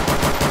nambah.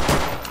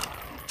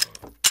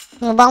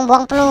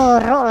 Ngebuang-buang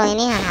peluru loh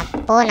ini.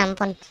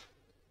 Ampun.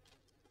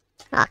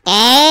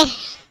 Oke.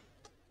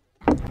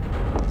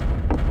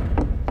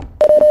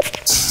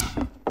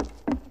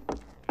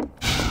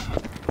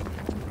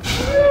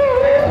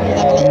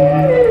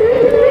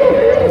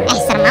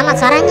 Serem amat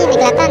suaranya nih,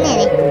 kelihatannya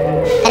nih.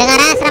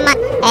 Kedengarannya serem amat.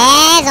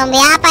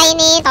 zombie apa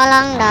ini?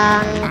 Tolong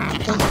dong.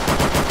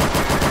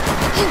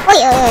 Woi,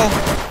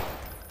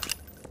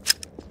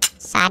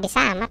 sadis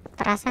amat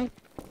perasaan.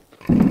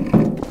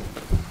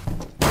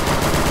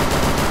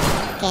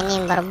 Oke,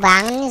 ini baru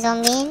bangun nih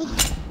zombie ini.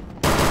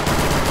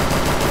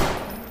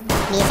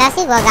 Bisa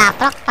sih gua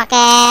gaplok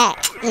pakai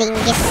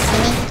linggis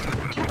ini.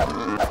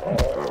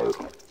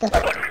 Tuh.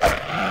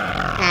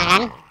 Nah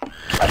kan.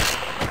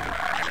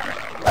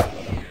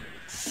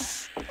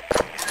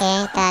 Oke,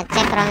 kita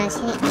cek ruangan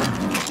sini.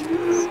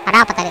 Ada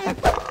apa tadi tuh?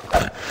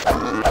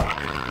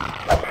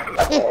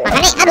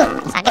 Makan nih, aduh,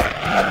 sakit.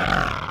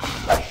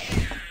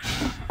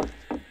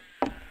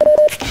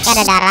 Oke,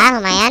 ada darah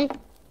lumayan.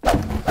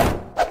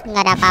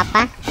 Nggak ada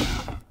apa-apa.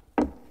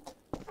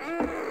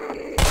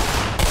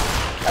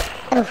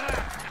 Aduh.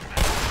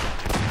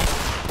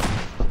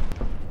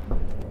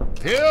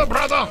 Here,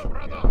 brother.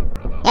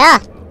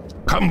 Yo.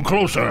 Come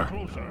closer.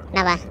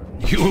 Kenapa?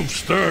 You've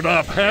stirred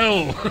up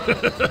hell.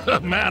 A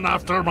man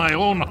after my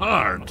own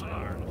heart.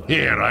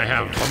 Here, I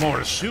have a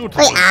more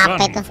suitable apa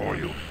gun itu? for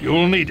you.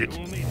 You'll need it.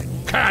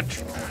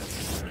 Catch.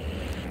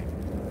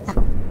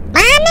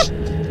 Mana?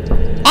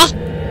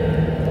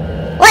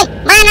 Woi,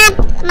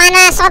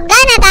 mana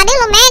shotgun? Tadi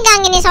lu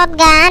megang ini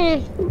shotgun.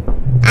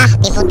 Ah,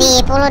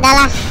 tipu-tipu lu dah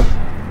lah.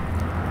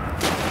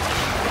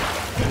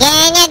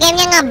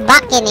 Gamenya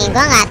ngebug ini,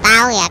 gua nggak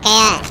tahu ya.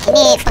 Kayak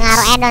ini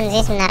pengaruh add-on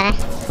sih sebenarnya.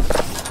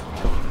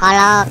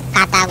 Kalau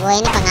kata gue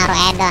ini pengaruh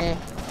add-on.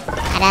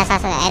 Ada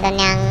satu add-on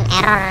yang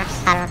error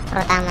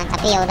terutama,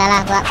 tapi ya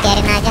udahlah, gua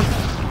biarin aja.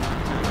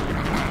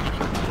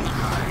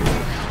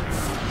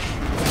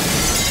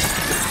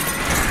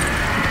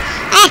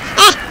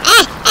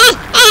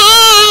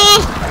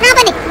 Kenapa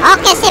nih?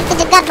 Oke, sip,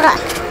 kejegat, bro.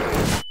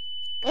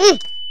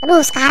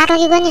 Aduh, sekarat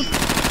lagi guanya.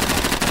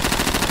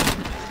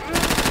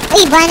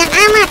 Wih, banyak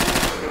amat.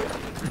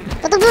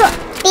 Tutup dulu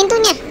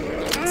pintunya.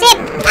 Sip.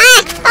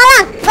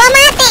 Tolong, gua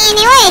mati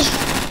ini, woi.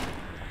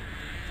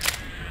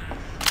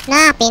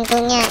 Nah,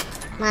 pintunya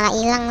malah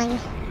hilang lagi.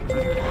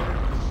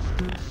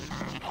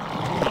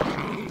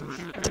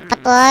 Cepet,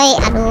 woi.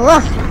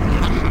 Aduh.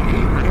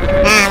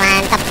 Nah,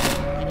 mantap.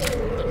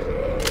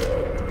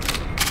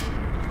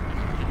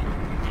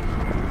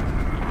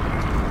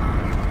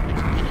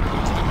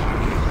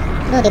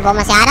 Duh, di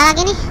bawah masih ada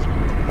lagi nih.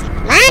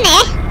 Mana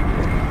ya?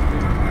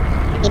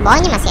 Di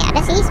bawahnya masih ada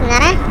sih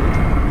sebenarnya.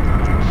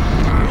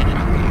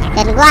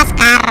 Dan gua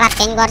sekarat,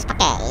 kayaknya gua harus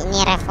pakai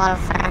ini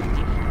revolver.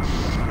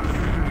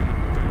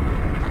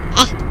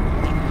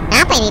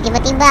 Kenapa ini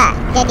tiba-tiba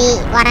jadi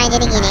warnanya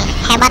jadi gini?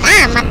 Hebat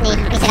amat nih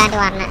bisa ganti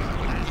warna.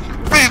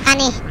 Makan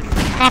nih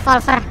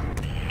revolver.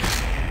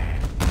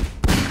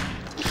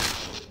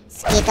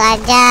 Segitu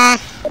aja.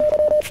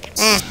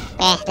 Nah,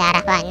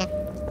 darah banyak.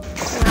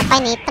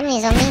 Ngapain hitam nih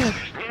zombie nih?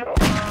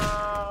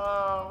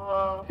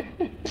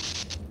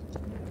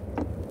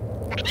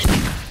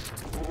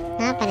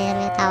 Kenapa nih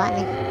zombie tawa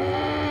nih?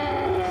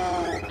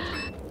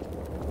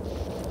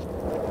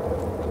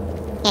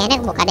 Kayaknya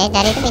buka deh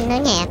dari itu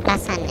pintunya ya,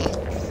 perasaannya.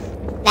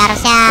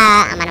 Harusnya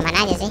aman-aman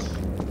aja sih.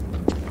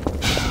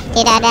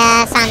 Tidak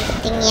ada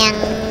something yang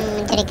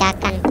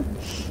mencurigakan.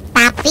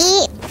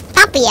 Tapi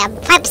ya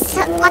vibes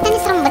kota ini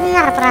serem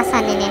bener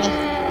perasaan ini nih.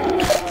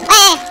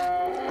 Oh,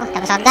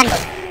 dapet shotgun.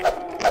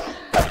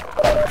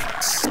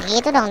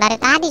 Gitu dong, dari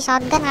tadi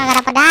shotgun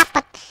gak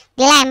dapet.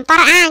 Dilempar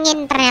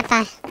angin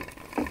ternyata.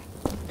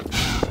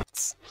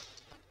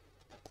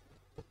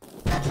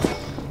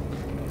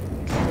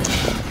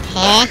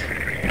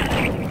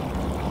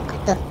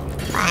 Tuh,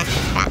 wah,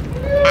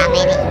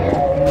 rame nih.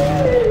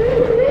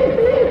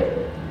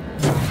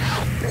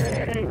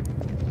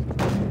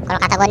 Kalau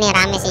kata gue nih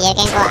rame sih, jadi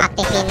kayak gue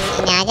aktifin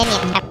ini aja nih,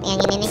 trap yang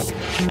ini nih.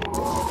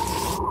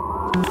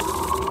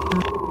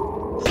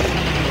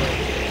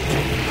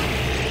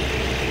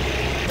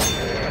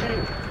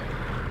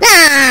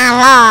 Nah,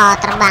 lo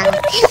terbang.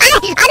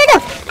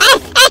 Aduh.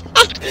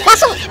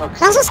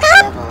 Langsung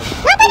sekarang.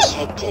 Kenapa nih?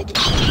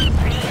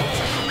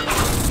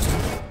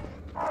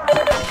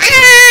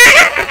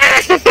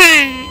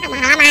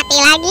 Malah mati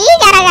lagi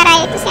gara-gara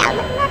itu, sial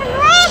bener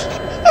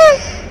gue.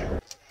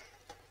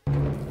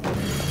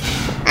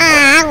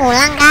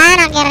 Ngulang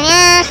kan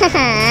akhirnya.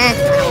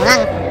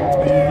 Ngulang.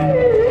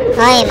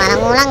 Woi, malah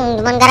ngulang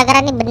cuman gara-gara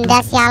nih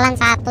benda sialan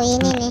satu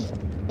ini nih.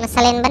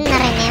 Ngeselin bener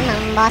ini, emang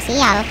membawa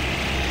sial.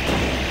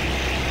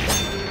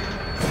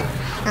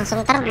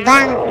 Langsung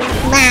terbang.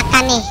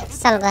 Makan nih,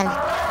 kesel gue.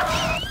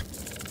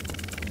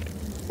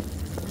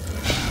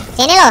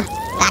 Sini loh,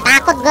 gak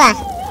takut gue.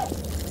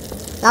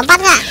 Lompat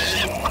gak?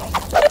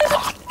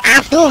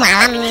 Aduh,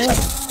 malam.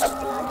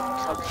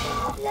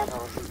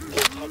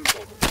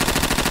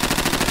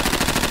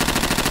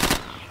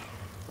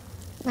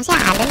 Masih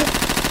ada nih.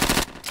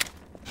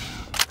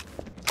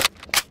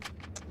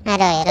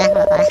 Aduh, ya udah,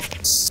 apa.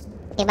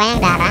 Ini banyak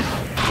darah.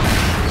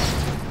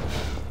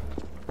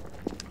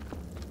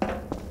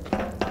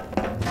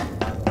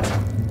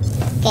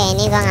 Oke,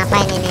 ini gua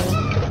ngapain ini nih?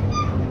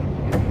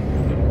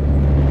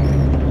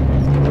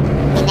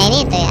 Pindah ini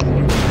itu ya.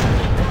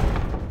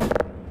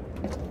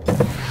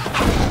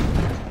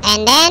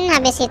 And then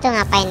habis itu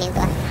ngapain nih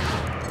gua?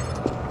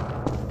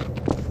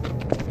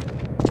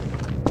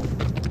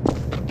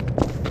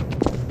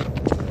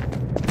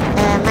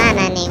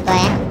 Kemana nih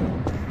gua ya?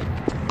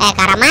 Ke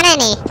arah mana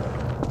nih?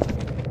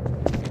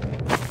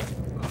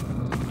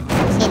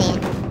 Sini ya.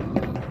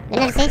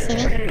 Bener sih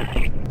sini.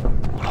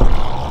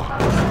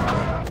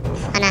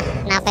 Mana?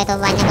 Kenapa itu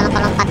banyak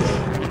lompat-lompat?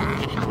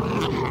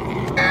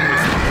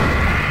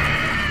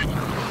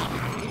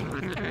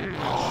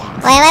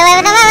 Weh,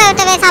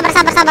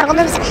 sabar, gue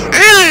belum bisa.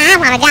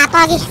 Malah jatuh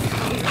lagi.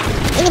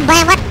 Ini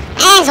banyak banget.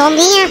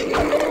 Zombinya.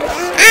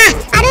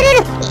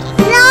 Aduh.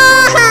 No,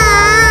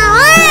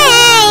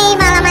 woi,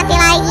 malah mati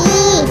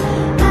lagi.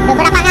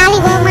 Beberapa kali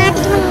gue mati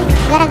cuman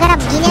gara-gara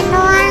beginian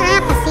doang.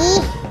 Apa sih?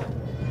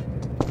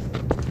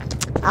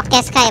 Oke,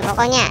 Sky,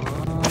 pokoknya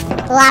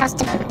lu harus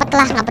cepet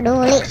lah, nggak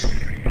peduli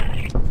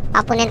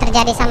apapun yang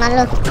terjadi sama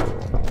lu.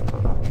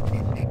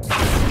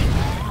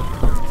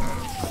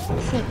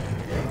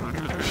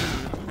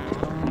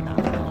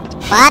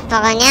 Cepet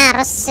pokoknya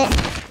harus.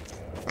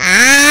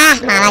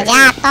 Malah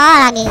jatuh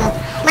lagi gua.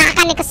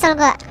 Makan nih, kesel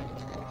gua.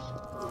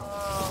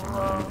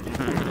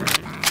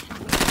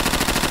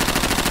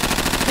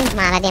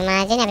 Malah diem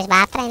aja nih, habis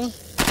baterai nih.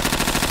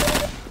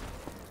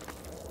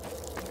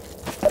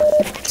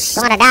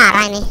 Gua ada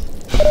darah ini.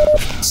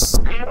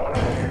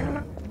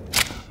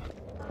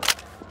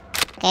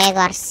 Oke,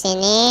 gua harus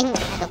sini.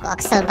 Aduh, gua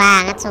kesel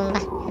banget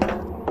sumpah.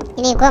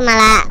 Ini gua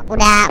malah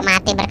udah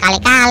mati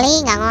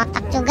berkali-kali, nggak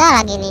ngotak juga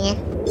lagi ininya.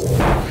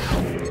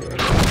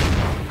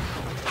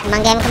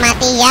 Emang game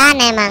kematian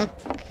emang.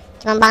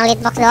 Cuma bang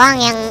Leadbox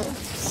doang yang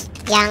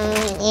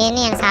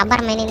ini yang sabar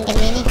mainin game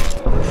ini.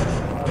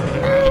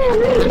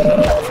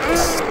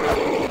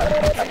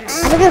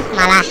 Aduh,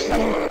 malah.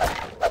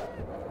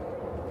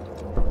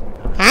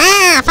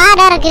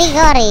 Father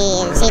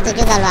Grigori, situ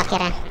juga lu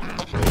akhirnya.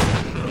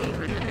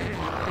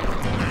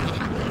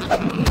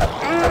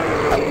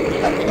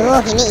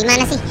 Ini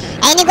gimana sih?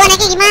 Ini gua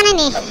naiknya gimana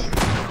nih?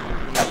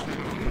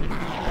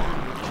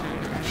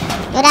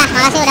 Yaudah,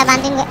 makasih udah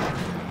bantuin gue.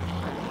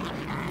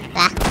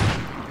 Lah.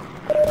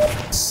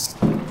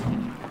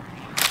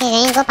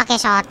 Kayaknya gue pakai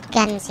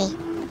shotgun sih.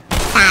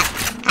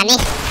 Kan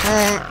nih.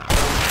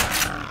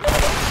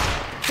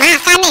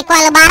 Makan nih, kue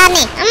lebaran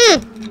nih.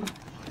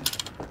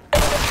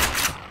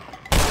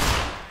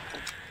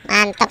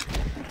 Mantep.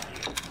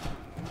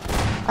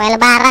 Kue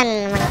lebaran.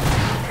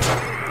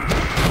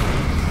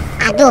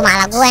 Aduh,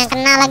 malah gue yang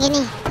kena lagi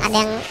nih. Ada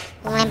yang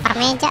melempar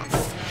meja.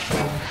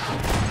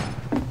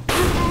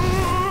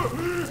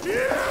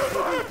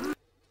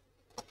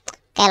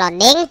 Oke,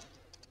 loading.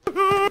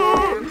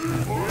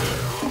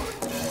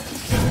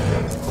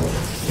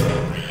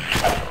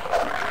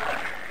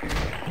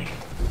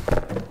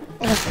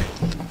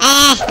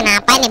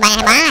 Kenapa ini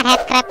banyak banget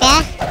headcrab ya?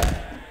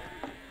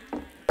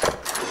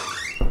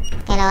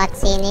 Oke, lewat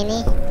sini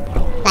nih.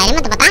 Nah, ini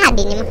mah tempat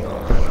tadi nih mah.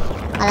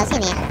 Kalau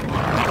sini ya.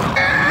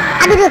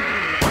 Aduh.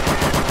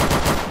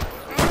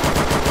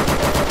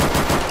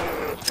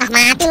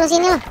 Mati lu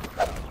sini lu.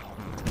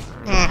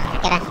 Nah,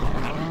 kira.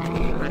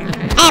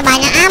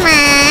 Banyak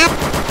amat.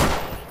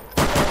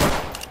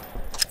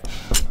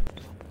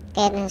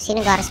 Oke, di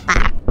sini gua harus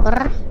parkur.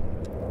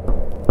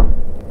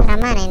 Arah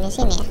mana ini,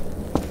 sini ya?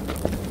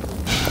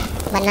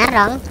 Bener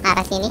dong,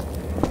 arah sini.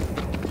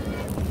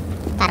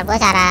 Ntar gua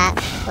cara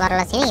keluar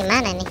dari sini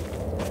gimana nih?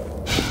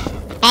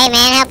 Hey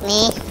man, help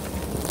me.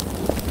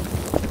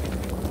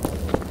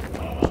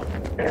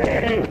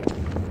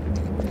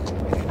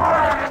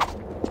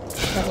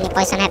 Ini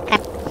poison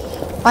headcrab.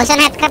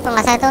 Poison headcrab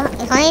nggak salah tuh.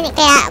 Soalnya ini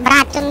kayak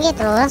beracun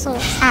gitu loh, langsung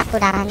satu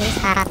darahnya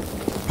sekarat.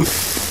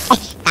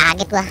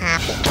 Kaget gua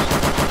hapi.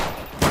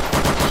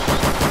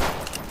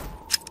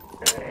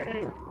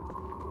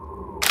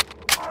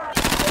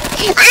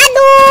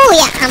 Aduh,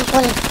 ya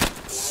ampun.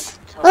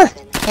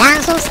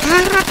 Langsung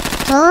sekarat,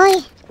 coy.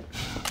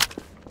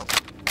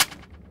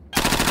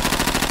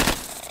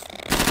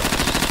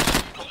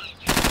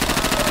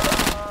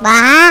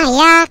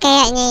 Bahaya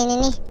kayaknya ini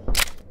nih.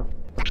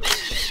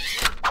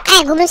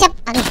 Gue belum siap.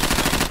 Aduh.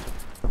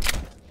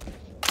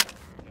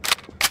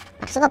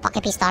 Maksud gue pakai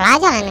pistol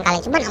aja kan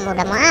kali, cuman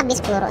udah mau habis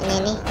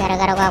pelurunya ini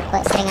gara-gara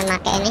gue seringan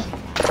make ini.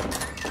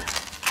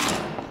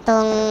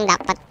 Tung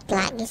dapat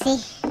lagi sih.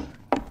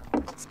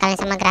 Sekalian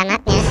sama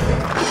granatnya.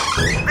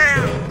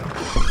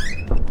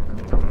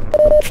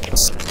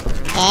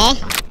 Oke.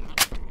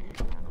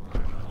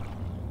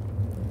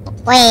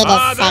 Wait a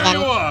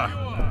second.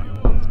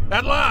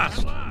 At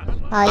last.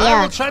 Oh I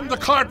yeah. will send the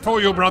cart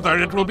for you,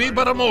 brother. It will be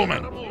but a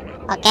moment.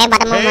 Oke,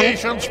 pada momen.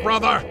 Patience,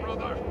 brother.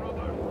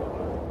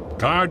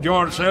 Guard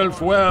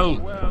yourself well.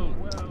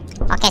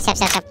 Oke,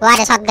 siap. Gua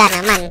ada shotgun,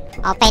 aman.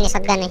 OP ini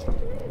shotgun nih.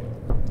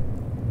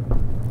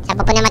 Siapa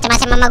punya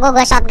macam-macam sama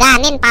gua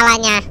shotgunin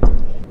palanya.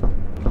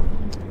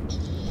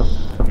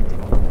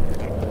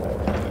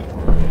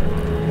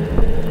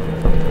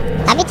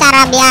 Tapi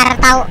cara biar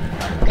tahu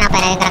kenapa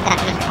ada yang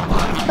gerak-gerak nih.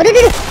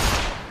 Waduh.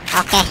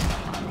 Oke.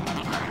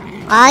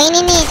 Oh,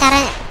 ini nih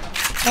cara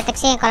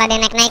deteksi kalau ada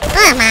yang naik-naik.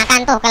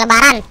 Makan tuh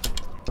kelebaran.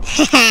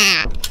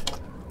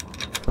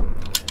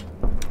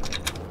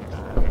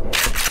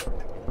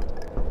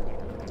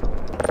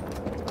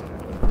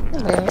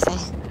 belum bisa.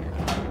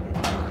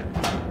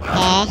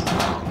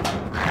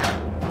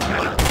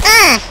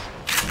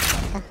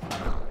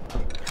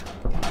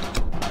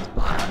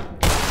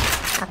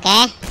 Oke.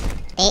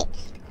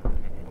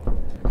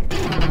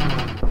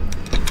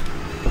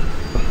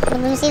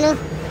 Belum sih lu.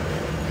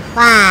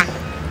 Wah,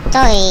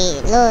 coy,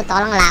 lu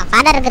tolonglah,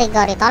 Father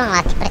Grigori,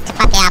 tolonglah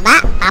dipercepat ya,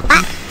 Bapak. Kenapa?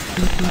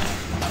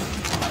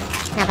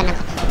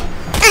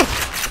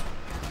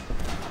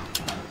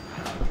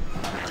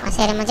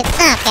 Masih ada macet.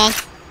 Oke.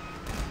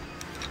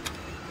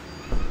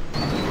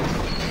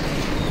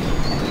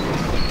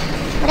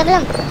 Udah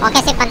belum? Oke,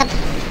 sip, mantap.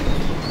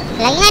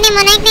 Lagi nggak nih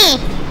mau naik nih?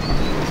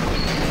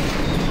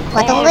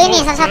 Gua tunggu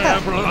ini satu-satu.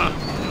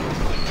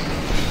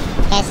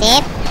 Oke,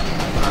 sip.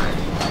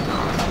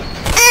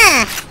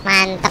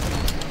 Mantap.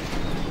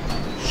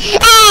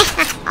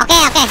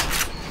 Oke.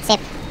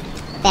 Sip.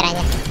 Biar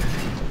aja.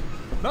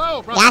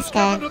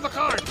 Gaskan.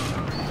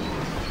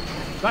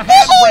 The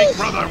handbrake,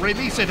 brother.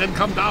 Release it and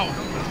come down.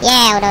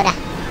 Udah.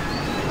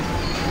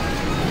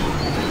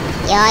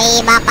 Yoi,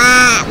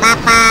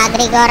 Bapak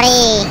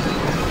Grigori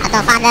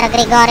atau Father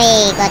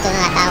Grigori, gua juga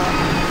nggak tahu.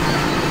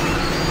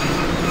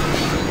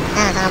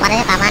 Nah, sama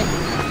padanya taman.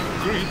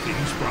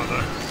 Greetings, brother.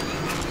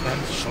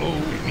 And so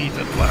we meet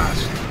at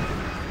last.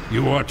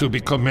 You are to be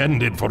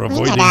commended for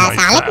avoiding my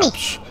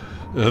traps.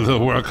 The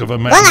work of a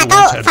man. Gua nggak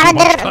tahu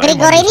Father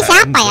Grigori ini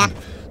siapa ya.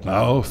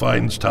 Now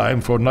finds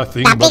time for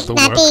nothing Tapi but the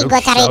work nanti of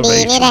gue cari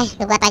di ini deh,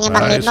 salvation. gue tanya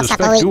Bang I Lidbox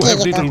atau suspect you Wiki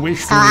have gitu little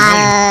wish to soal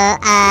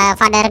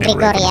Father In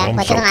Grigori ya. Ravenholm,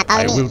 Gue juga nggak tahu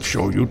I nih will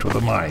show you to the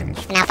mines.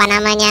 kenapa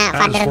namanya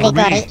As Father for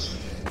Grigori.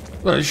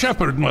 me, a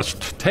shepherd must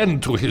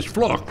tend to his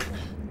flock,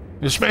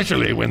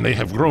 especially when they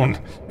have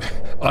grown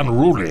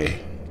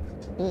unruly.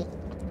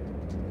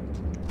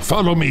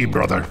 Follow me,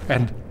 brother,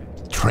 and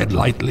tread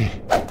lightly,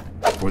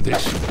 for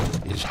this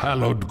is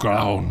hallowed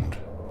ground.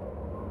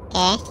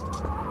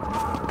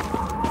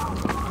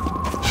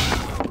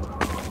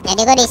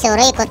 Jadi gue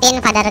disuruh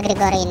ikutin Father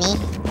Grigori ini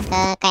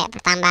ke kayak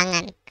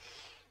pertambangan.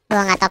 Gue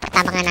nggak tahu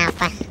pertambangan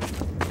apa.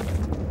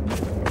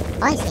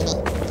 Oh, sini.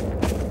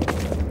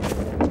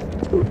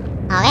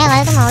 Oke, kalau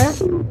itu mau lu.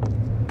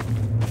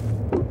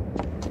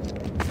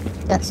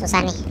 Duh,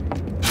 susah nih.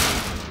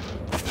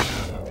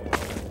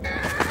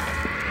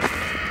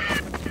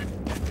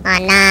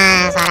 Mana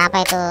suara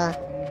apa itu?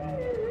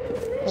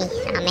 Nih,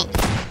 rame.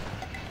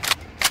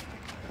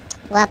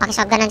 Gua pakai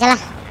shotgun aja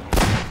lah.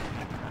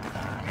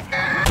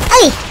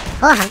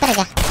 Oh, hampir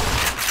aja.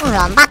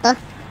 Lompat tuh.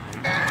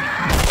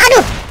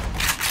 Aduh.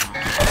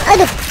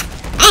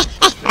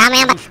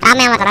 Rame amat.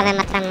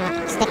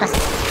 Stay close.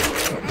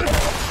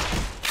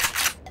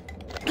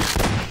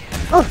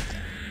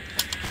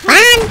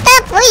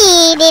 Mantep.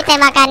 Wih,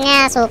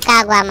 ditembakannya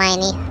suka gua sama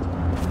ini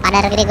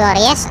Father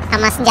Grigori ya,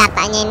 sama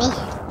senjatanya ini.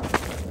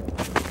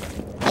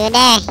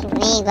 Yaudah,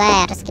 nih gue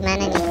harus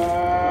gimana nih?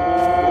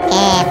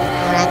 Oke,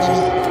 mau lagi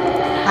nih.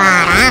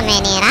 Wah,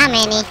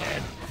 rame nih.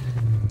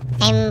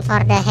 Aim for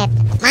the head.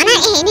 Mana?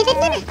 Ini tadi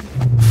mana?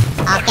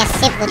 Oke,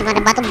 sip. Gue cuma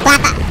ada batu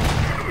bata.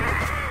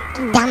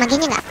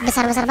 Damaginya nggak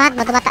besar-besar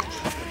banget batu bata.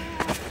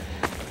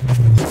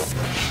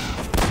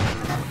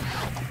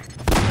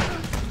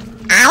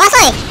 Awas,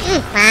 woy.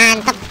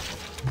 Mantep.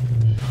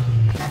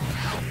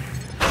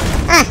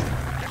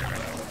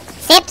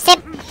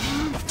 Sip.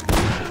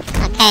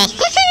 Oke.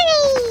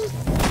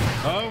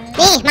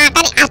 Nih,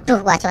 makan nih. Aduh,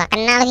 gua suka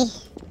kenal lagi.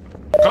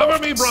 Cover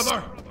me,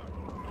 brother.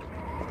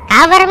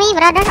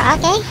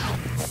 Oke.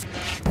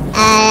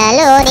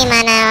 Lu di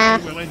mana,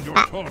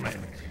 Pak?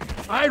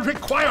 I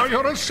require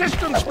your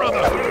assistance,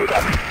 brother.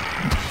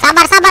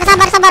 Sabar.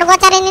 Gua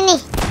cari ini nih.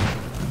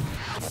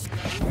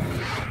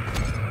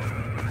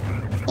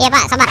 Iya,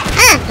 Pak, sabar.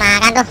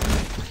 Makan tuh.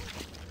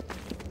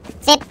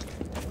 Sip.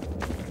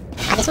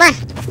 Habis mah.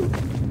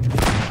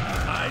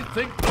 I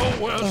think no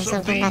worse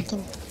Langsung of thee. tembakin.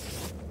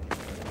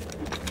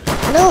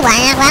 Aduh,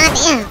 banyak banget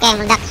ya. Oke,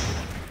 meledak.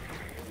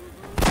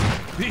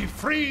 Be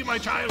free, my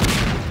child.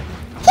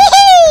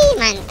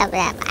 Hihi, mantap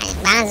ya. Banyak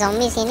banget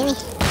zombie sini nih.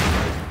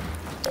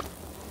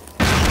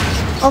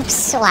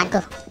 Ups,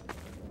 waduh.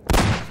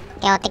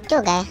 Chaotic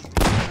juga ya.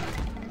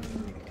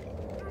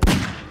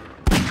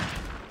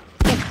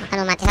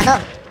 Aduh, mati satu.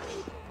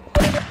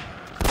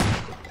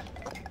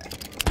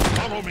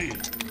 Follow me.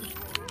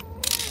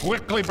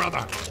 Quickly,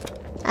 brother.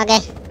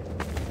 Oke.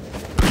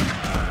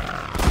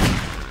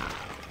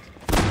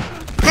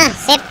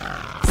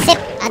 Sip.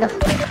 Aduh,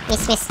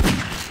 miss.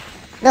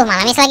 Duh,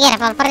 malah miss lagi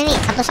revolver ini.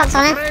 Satu shot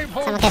soalnya.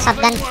 Sama kayak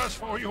shotgun.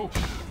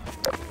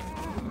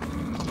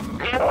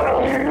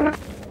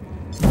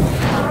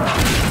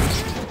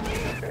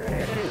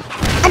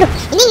 Aduh,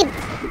 ini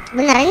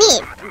bener ini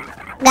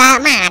nggak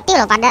mati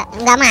loh,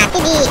 nggak mati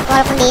di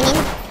walaupun di ini.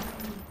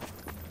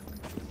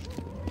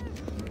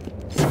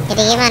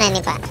 Jadi gimana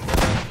nih, Pak?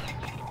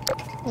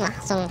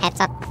 Langsung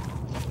headshot.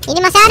 Ini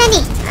masih ada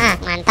nih.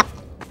 Mantap.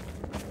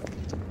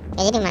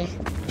 Ya, jadi mana?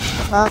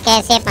 Oke,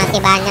 sip, masih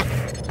banyak.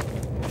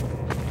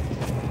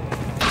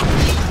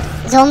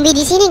 Zombie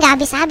di sini nggak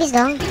habis-habis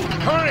dong.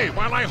 Hurry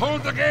while I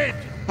hold the gate.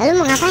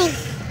 Lalu mau ngapain?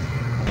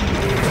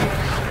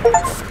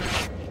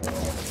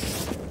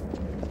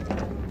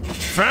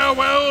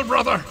 Farewell,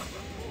 brother.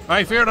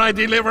 I fear I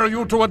deliver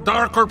you to a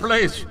darker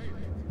place.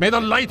 May the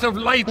light of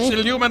lights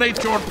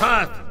illuminate your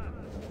path.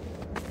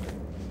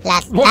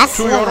 Look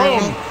to your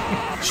own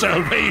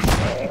salvation.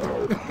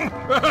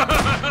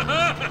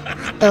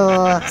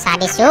 Tuh,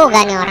 sadis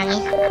juga nih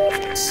orangnya.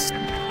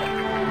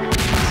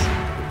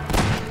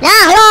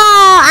 Nah lo,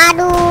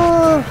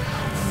 aduh.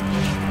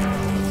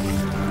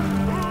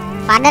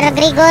 Father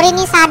Grigori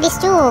nih sadis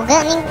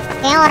juga nih,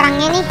 kayak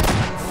orangnya nih.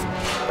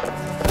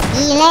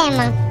 Gila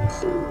emang.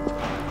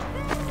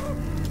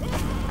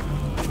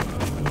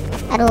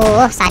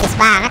 Aduh, sadis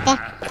banget ya.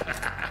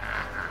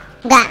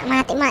 Nggak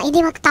mati mah,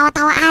 ini mah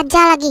ketawa-tawa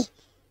aja lagi.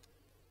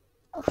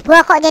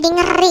 Gua kok jadi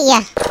ngeri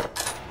ya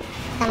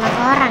sama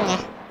orang ya.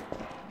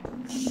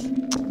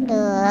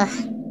 Duh.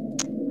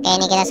 Oke,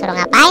 ini kita suruh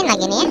ngapain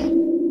lagi nih ya?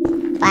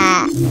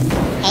 Pak,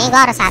 kayaknya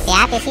gua harus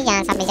hati-hati sih,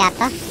 jangan sampai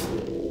jatuh.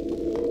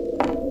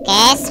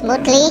 Oke,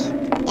 smoothly,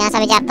 jangan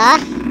sampai jatuh.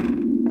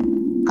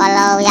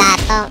 Kalau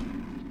jatuh,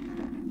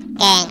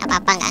 oke, nggak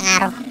apa-apa, nggak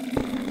ngaruh.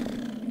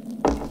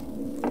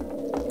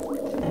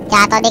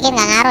 Jatuh dikit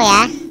nggak ngaruh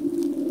ya.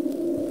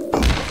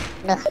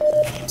 Duh,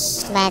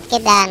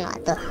 medkit dan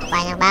waduh,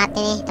 banyak banget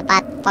ini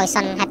tempat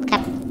poison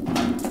headcrab.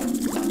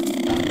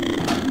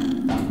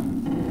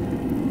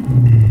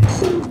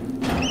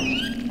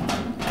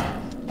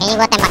 Ini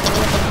gua tembakin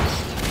ini sih.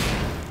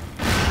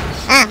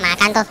 Ah,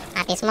 makan tuh,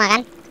 mati semua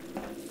kan?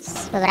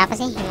 Beberapa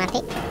sih yang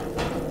mati.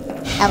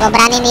 Kalau gua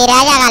berani diri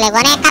aja kali,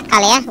 gua nekat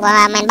kali ya,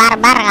 gua main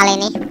barbar kali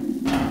ini.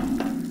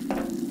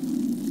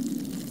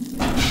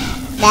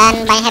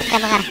 Dan banyak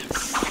headcrab bakar.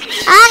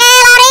 Oke,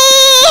 lari.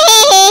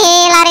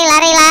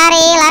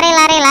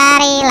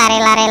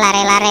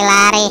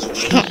 Lari.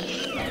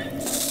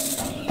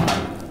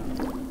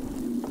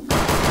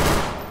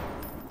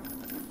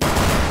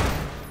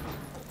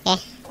 Oke,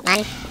 man.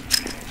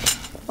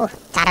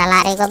 Cara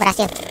lari gue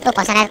berhasil. Tuh,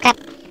 poison headcrab.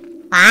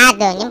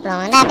 Waduh,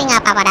 nyemplung, tapi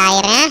nggak apa-apa pada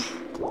airnya.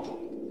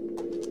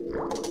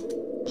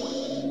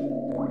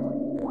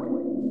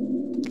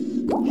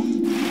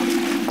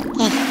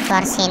 Oke,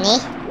 keluar sini.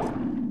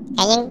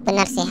 Kayaknya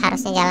benar sih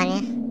harusnya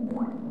jalannya.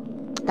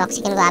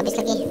 Oksigen gue habis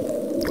lagi.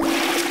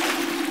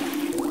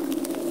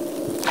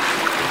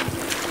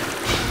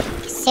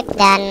 Sip,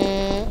 dan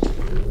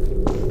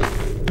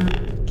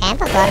kayaknya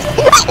apa gue harus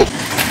woi, apa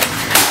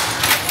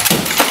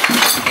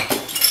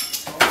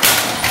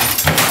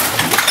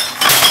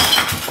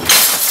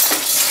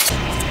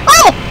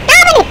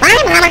nih?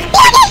 Malah mati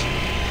lagi.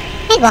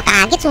 Gue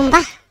kaget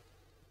sumpah.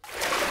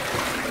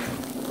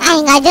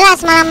 Nggak jelas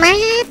malah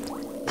mati.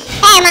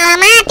 Malah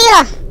mati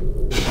loh.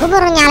 Gue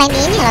baru nyalain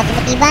ini loh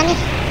tiba-tiba nih.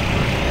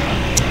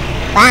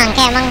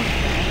 Bangke emang.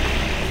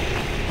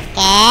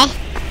 Oke.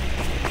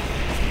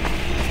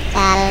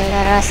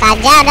 Lurus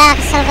saja, udah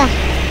kesel gue.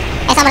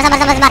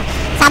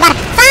 Sabar.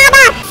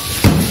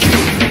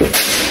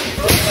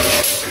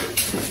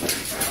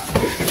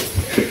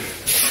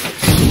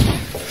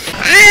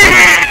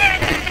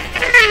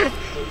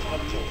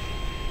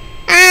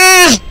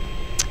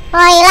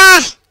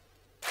 Woilah.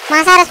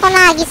 Masa respon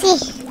lagi sih?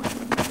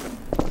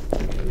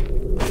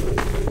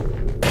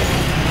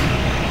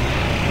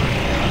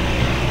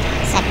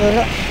 Save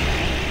dulu.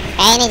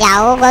 Ini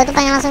jauh, gue tuh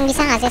pengen langsung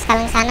bisa nggak sih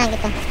sekalian sana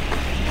gitu.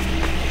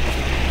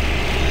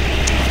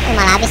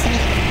 Malah habis ini.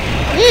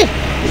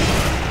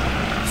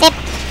 Sip.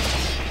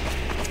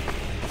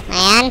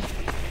 Lumayan.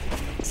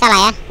 Bisa lah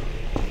ya.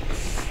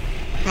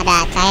 Ada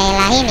cahaya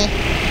lahi nih.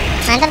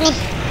 Mantap nih.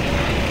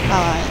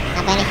 Oh,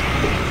 apa ini?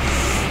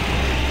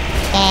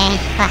 Oke,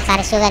 wah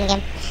saris juga nih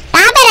game.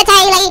 Tapi ada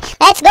cahaya lagi.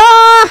 Let's go.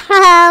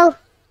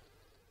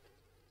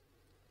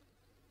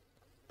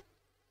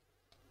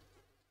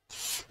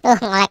 Tuh,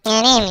 ngeleknya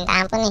nih, minta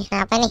ampun nih.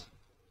 Kenapa nih?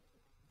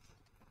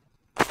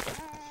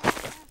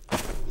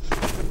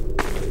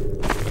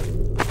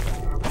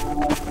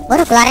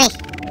 Baru keluar nih.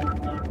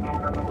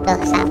 Duh,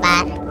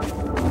 sabar.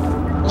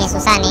 Ini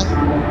susah nih.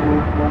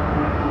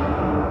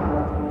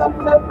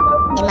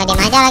 Diam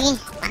aja lagi.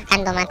 Makan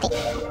tuh mati.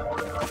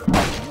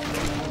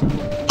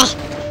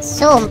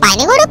 Sumpah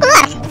ini gue udah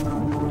keluar.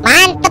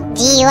 Mantep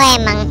jiwa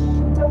emang.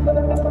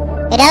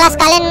 Yaudahlah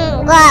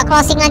sekalian gue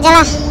closing aja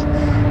lah.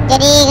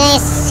 Jadi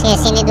guys, ya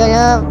sini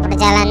dulu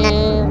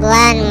perjalanan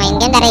gue main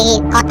game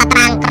dari kota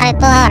terangker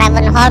itu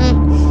Ravenholm.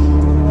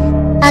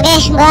 Oke,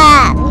 gue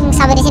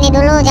sampai di sini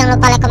dulu. Jangan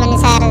lupa like, comment,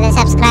 share, dan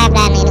subscribe.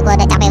 Dan ini gue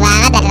udah capek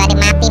banget dari tadi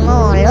mati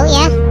mulu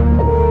ya.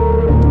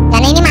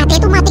 Dan ini mati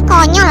itu mati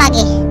konyol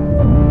lagi.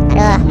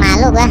 Aduh,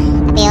 malu gue.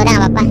 Tapi udah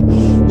nggak apa-apa.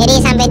 Jadi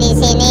sampai di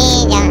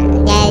sini,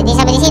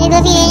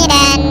 dulu videonya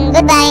dan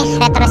goodbye,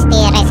 Retro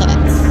Setir.